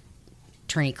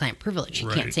attorney-client privilege. He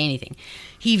can't say anything.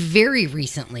 He very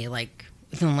recently, like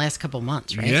within the last couple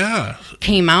months, right? Yeah.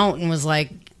 Came out and was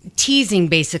like, teasing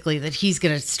basically that he's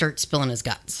going to start spilling his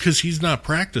guts. Because he's not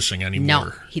practicing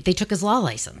anymore. No, they took his law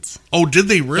license. Oh, did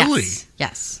they really?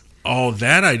 Yes. Oh,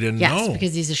 that I didn't know. Yes,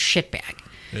 because he's a shitbag.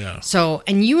 Yeah. So,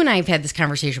 and you and I have had this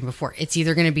conversation before. It's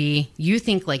either going to be, you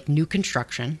think like new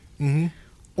construction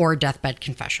or deathbed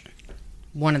confession.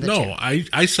 One of the two. No,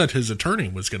 I said his attorney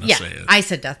was going to say it. I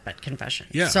said deathbed confession.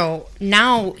 Yeah. So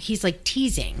now he's like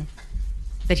teasing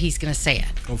that he's going to say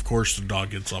it. Of course, the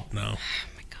dog gets up now.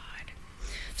 Oh my God.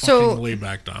 Fucking lay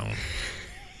back down.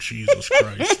 Jesus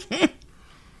Christ.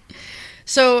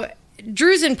 So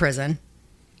Drew's in prison,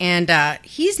 and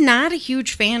he's not a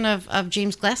huge fan of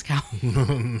James Glasgow.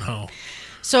 No.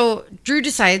 So Drew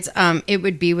decides it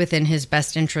would be within his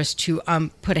best interest to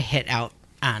put a hit out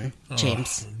on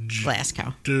James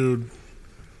Glasgow. Dude,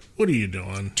 what are you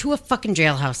doing? To a fucking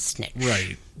jailhouse snitch.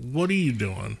 Right. What are you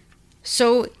doing?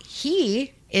 So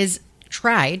he is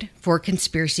tried for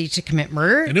conspiracy to commit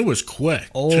murder. And it was quick,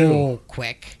 Oh, too.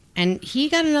 quick. And he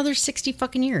got another 60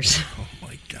 fucking years. Oh,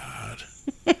 my God.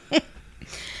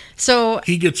 So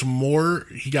He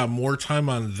got more time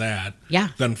on that Yeah.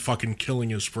 than fucking killing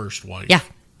his first wife. yeah.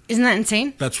 Isn't that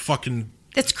insane? That's fucking...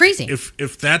 That's crazy.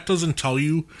 If that doesn't tell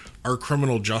you our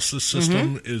criminal justice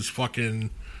system is fucking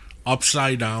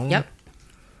upside down. Yep.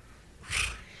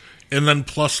 And then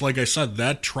plus, like I said,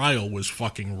 that trial was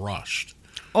fucking rushed.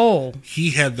 Oh.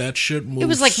 He had that shit moved. It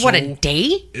was like, what, a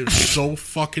day? It was so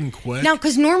fucking quick. Now,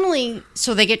 because normally,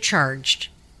 so they get charged,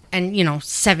 and,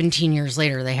 17 years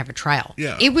later, they have a trial.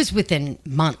 Yeah. It was within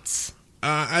months.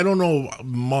 I don't know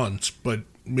months, but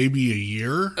maybe a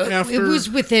year after. It was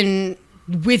within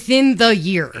the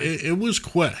year. It was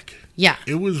quick. Yeah.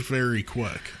 It was very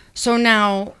quick. So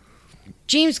now,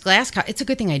 James Glasgow, it's a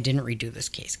good thing I didn't redo this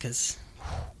case, because...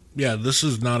 Yeah, this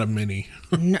is not a mini.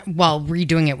 Well,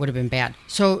 redoing it would have been bad.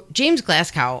 So James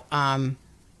Glasgow,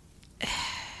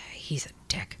 he's a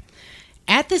dick.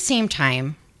 At the same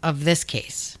time of this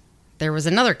case, there was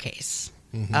another case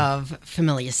of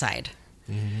familicide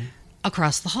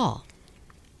across the hall.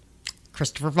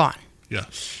 Christopher Vaughn.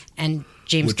 Yes. And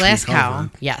James Which we Glasgow,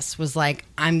 covered. yes, was like,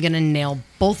 I'm going to nail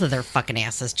both of their fucking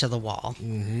asses to the wall.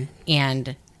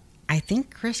 And I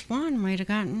think Chris Vaughn might have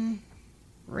gotten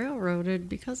railroaded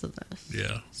because of this.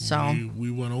 Yeah. So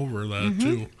we went over that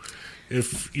too.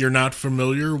 If you're not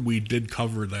familiar, we did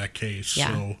cover that case.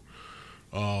 Yeah.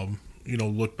 So,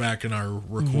 look back in our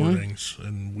recordings,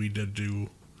 and we did do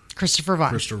Christopher Vaughn.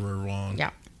 Christopher Vaughn. Yeah.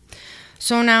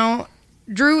 So now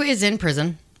Drew is in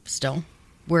prison still,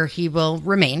 where he will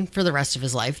remain for the rest of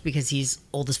his life because he's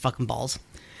old as fucking balls.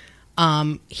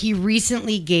 He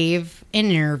recently gave an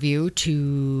interview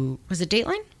to, was it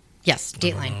Dateline? Yes,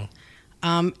 Dateline.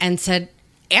 And said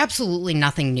absolutely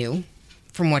nothing new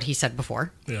from what he said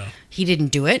before. Yeah. He didn't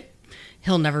do it.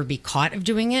 He'll never be caught of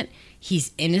doing it.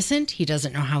 He's innocent. He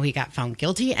doesn't know how he got found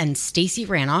guilty. And Stacy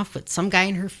ran off with some guy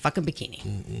in her fucking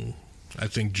bikini. I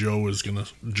think Joel is gonna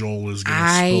spill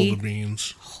the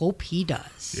beans. Hope he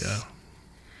does. Yeah.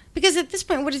 Because at this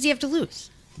point, what does he have to lose?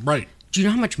 Right. Do you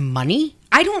know how much money?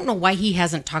 I don't know why he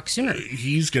hasn't talked sooner.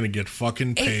 He's gonna get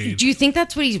fucking paid. Do you think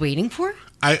that's what he's waiting for?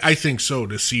 I think so,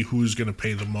 to see who's gonna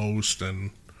pay the most. And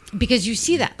Because you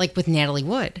see that, like with Natalie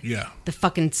Wood. yeah. The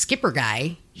fucking skipper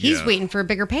guy, he's Yeah. waiting for a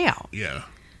bigger payout. Yeah.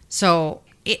 So,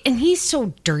 and he's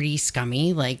so dirty,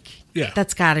 scummy. Like, Yeah.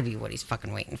 that's got to be what he's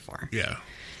fucking waiting for. Yeah.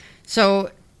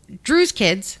 So, Drew's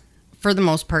kids, for the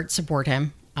most part, support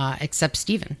him, except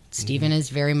Steven. Steven is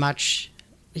very much,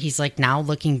 he's like, now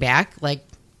looking back, like,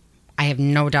 I have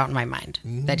no doubt in my mind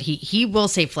that he will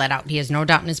say flat out, he has no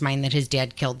doubt in his mind that his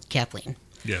dad killed Kathleen.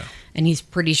 Yeah. And he's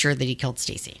pretty sure that he killed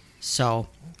Stacy. So,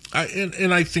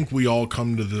 And I think we all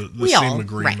come to the we same all,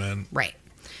 agreement. Right.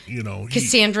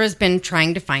 Cassandra's been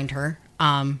trying to find her.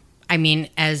 I mean,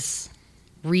 as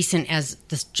recent as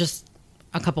this, just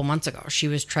a couple months ago, she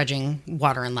was trudging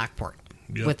water in Lockport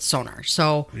with sonar.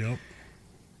 So Yep.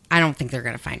 I don't think they're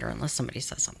going to find her unless somebody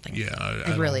says something. Yeah.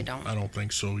 I really don't. I don't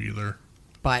think so either.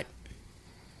 But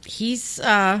he's,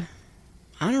 I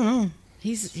don't know.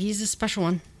 He's a special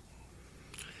one.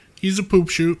 He's a poop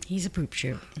shoot. He's a poop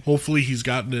shoot. Hopefully he's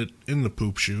gotten it in the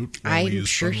poop shoot. while I'm he's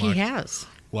sure been he has.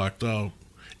 locked up.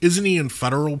 Isn't he in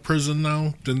federal prison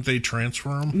now? Didn't they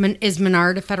transfer him? Is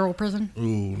Menard a federal prison?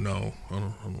 Ooh, no. I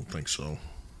don't think so.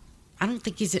 I don't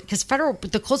think he's, because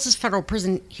the closest federal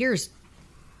prison here is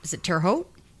it Terre Haute?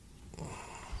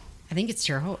 I think it's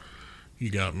Terre Haute.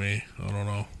 You got me. I don't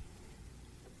know.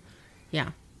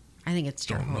 Yeah, I think it's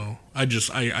Terre Don't Haute. know.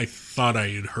 I thought I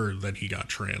had heard that he got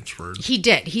transferred. He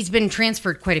did. He's been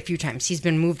transferred quite a few times. He's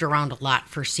been moved around a lot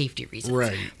for safety reasons.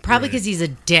 Right. Probably right. because he's a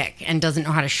dick and doesn't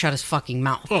know how to shut his fucking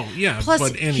mouth. Oh, yeah. Plus,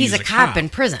 and he's a cop in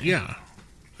prison. Yeah.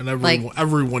 And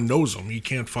everyone knows him. He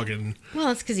can't fucking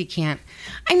Well, it's because he can't.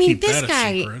 I mean, keep this that a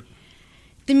guy, secret.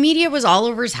 the media was all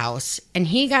over his house, and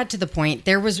he got to the point,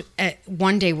 there was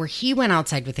one day where he went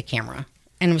outside with a camera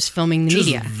and was filming the Just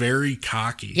media. very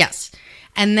cocky. Yes.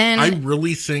 And then... I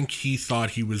really think he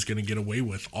thought he was going to get away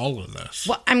with all of this.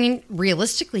 Well, I mean,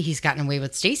 realistically, he's gotten away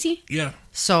with Stacey. Yeah.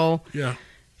 So... Yeah.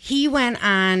 He went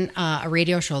on a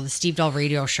radio show, the Steve Dahl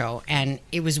radio show, and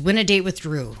it was Win a Date with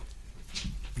Drew.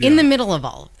 In the middle of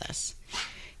all of this.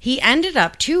 He ended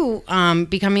up, too,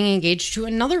 becoming engaged to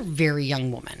another very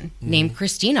young woman named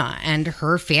Christina, and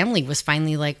her family was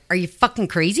finally like, are you fucking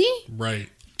crazy? Right.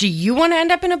 Do you want to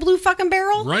end up in a blue fucking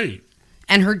barrel? Right.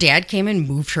 And her dad came and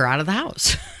moved her out of the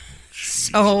house.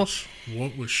 So...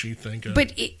 What was she thinking?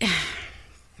 But...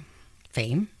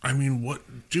 Fame. I mean,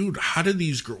 dude, how did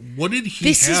these girls, what did he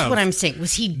This have? is what I'm saying.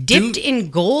 Was he dipped in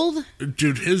gold?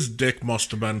 Dude, his dick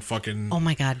must have been fucking Oh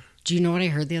my God. Do you know what I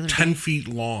heard the other 10 day? feet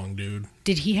long, dude.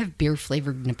 Did he have beer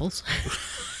flavored nipples?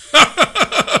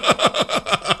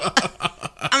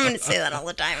 I'm going to say that all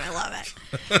the time. I love it.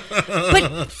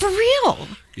 But for real,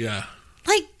 Yeah.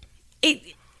 like,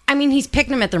 I mean, he's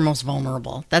picking them at their most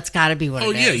vulnerable. That's got to be what it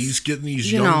is. Oh, yeah, he's getting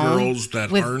these young girls that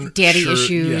with aren't daddy sure,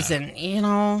 issues yeah. and, you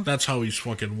know. That's how he's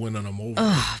fucking winning them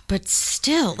over. But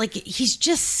still, like, he's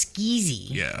just skeezy.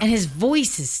 Yeah. And his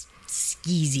voice is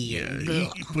skeezy. Yeah,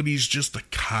 but he's just a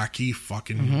cocky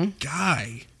fucking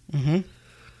guy.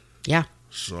 Yeah.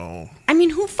 So. I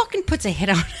mean, who fucking puts a hit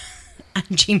out on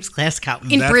James Glasgow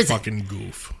in that prison?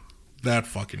 That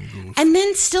fucking goof. And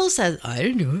then still says, I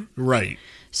didn't do it. Right.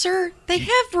 Sir, they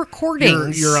have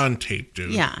recordings. You're on tape,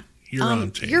 dude. Yeah. You're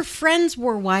on tape. Your friends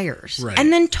wore wires. Right.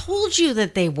 And then told you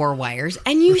that they wore wires,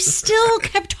 and you still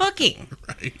kept talking.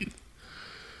 Right.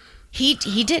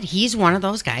 He did. He's one of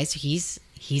those guys. He's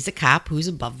a cop who's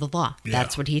above the law. Yeah.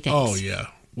 That's what he thinks. Oh, yeah.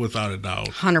 Without a doubt.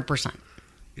 100%.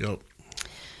 Yep.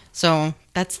 So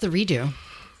that's the redo.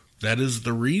 That is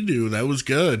the redo. That was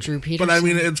good. Drew Peterson. But I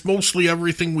mean, it's mostly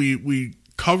everything we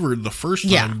covered the first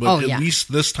time. Yeah. But at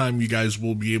least this time you guys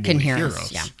will be able to hear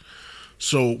us. Yeah.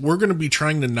 So we're going to be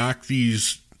trying to knock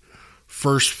these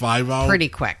first 5 out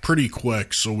Pretty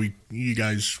quick. So you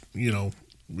guys, you know,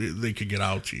 they could get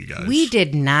out to you guys. We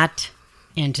did not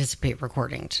anticipate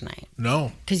recording tonight.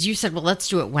 No. Because you said, well, let's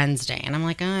do it Wednesday. And I'm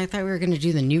like, I thought we were going to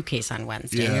do the new case on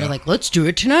Wednesday. And Yeah. you're like, let's do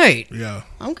it tonight. Yeah.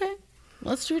 Okay.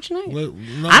 Let's do it tonight. No,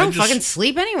 I don't fucking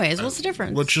sleep anyways. What's the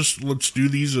difference? Let's do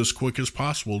these as quick as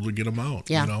possible to get them out.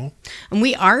 Yeah. You know? And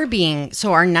we are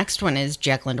so our next one is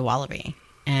Jacqueline DeWallaby.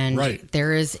 And Right.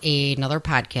 there is another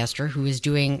podcaster who is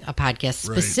doing a podcast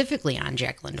specifically on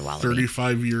Jacqueline DeWallaby.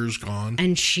 35 years gone.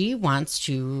 And she wants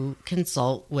to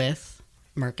consult with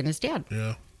Mark and his dad.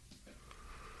 Yeah.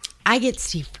 I get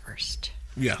Steve first.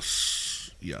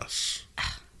 Yes.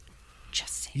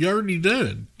 Just saying. You already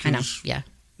did. I know. Yeah.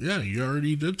 Yeah, you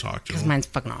already did talk to Because him. mine's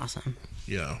fucking awesome.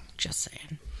 Yeah. Just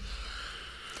saying.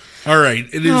 All right.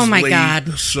 It is Oh my late,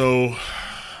 God. So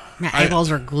My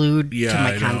eyeballs are glued to my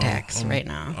I know. contacts right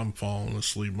now. I'm falling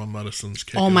asleep. My medicine's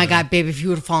kicking Oh my in. God, babe, if you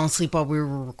would have fallen asleep while we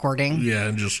were recording, Yeah,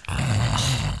 and just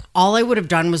all I would have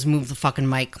done was move the fucking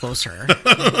mic closer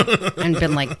and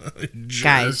been like,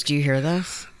 guys, do you hear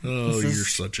this? oh, you're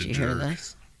such a Do you hear jerk.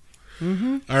 this?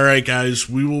 All right, guys,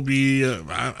 we will be.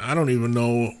 I don't even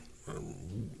know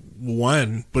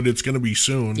when, but it's going to be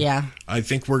soon. Yeah. I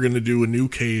think we're going to do a new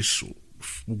case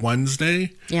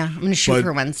Wednesday. Yeah, I'm going to shoot But-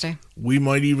 for Wednesday. We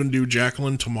might even do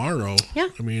Jacqueline tomorrow. Yeah.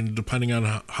 I mean, depending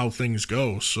on how things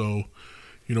go. So,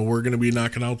 you know, we're going to be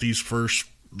knocking out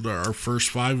our first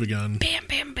 5 again. Bam,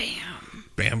 bam, bam.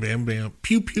 Bam, bam, bam.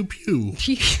 Pew, pew, pew.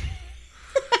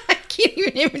 I can't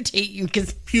even imitate you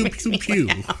because Pew, pew, pew.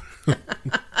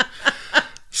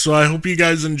 So I hope you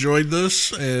guys enjoyed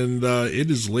this, and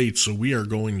it is late, so we are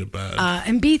going to bed.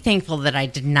 and be thankful that I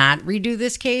did not redo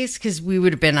this case because we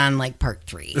would have been on like part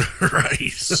 3.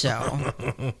 Right. So,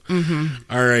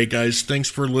 All right, guys. Thanks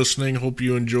for listening. Hope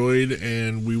you enjoyed,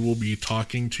 and we will be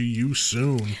talking to you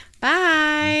soon.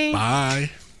 bye. Bye.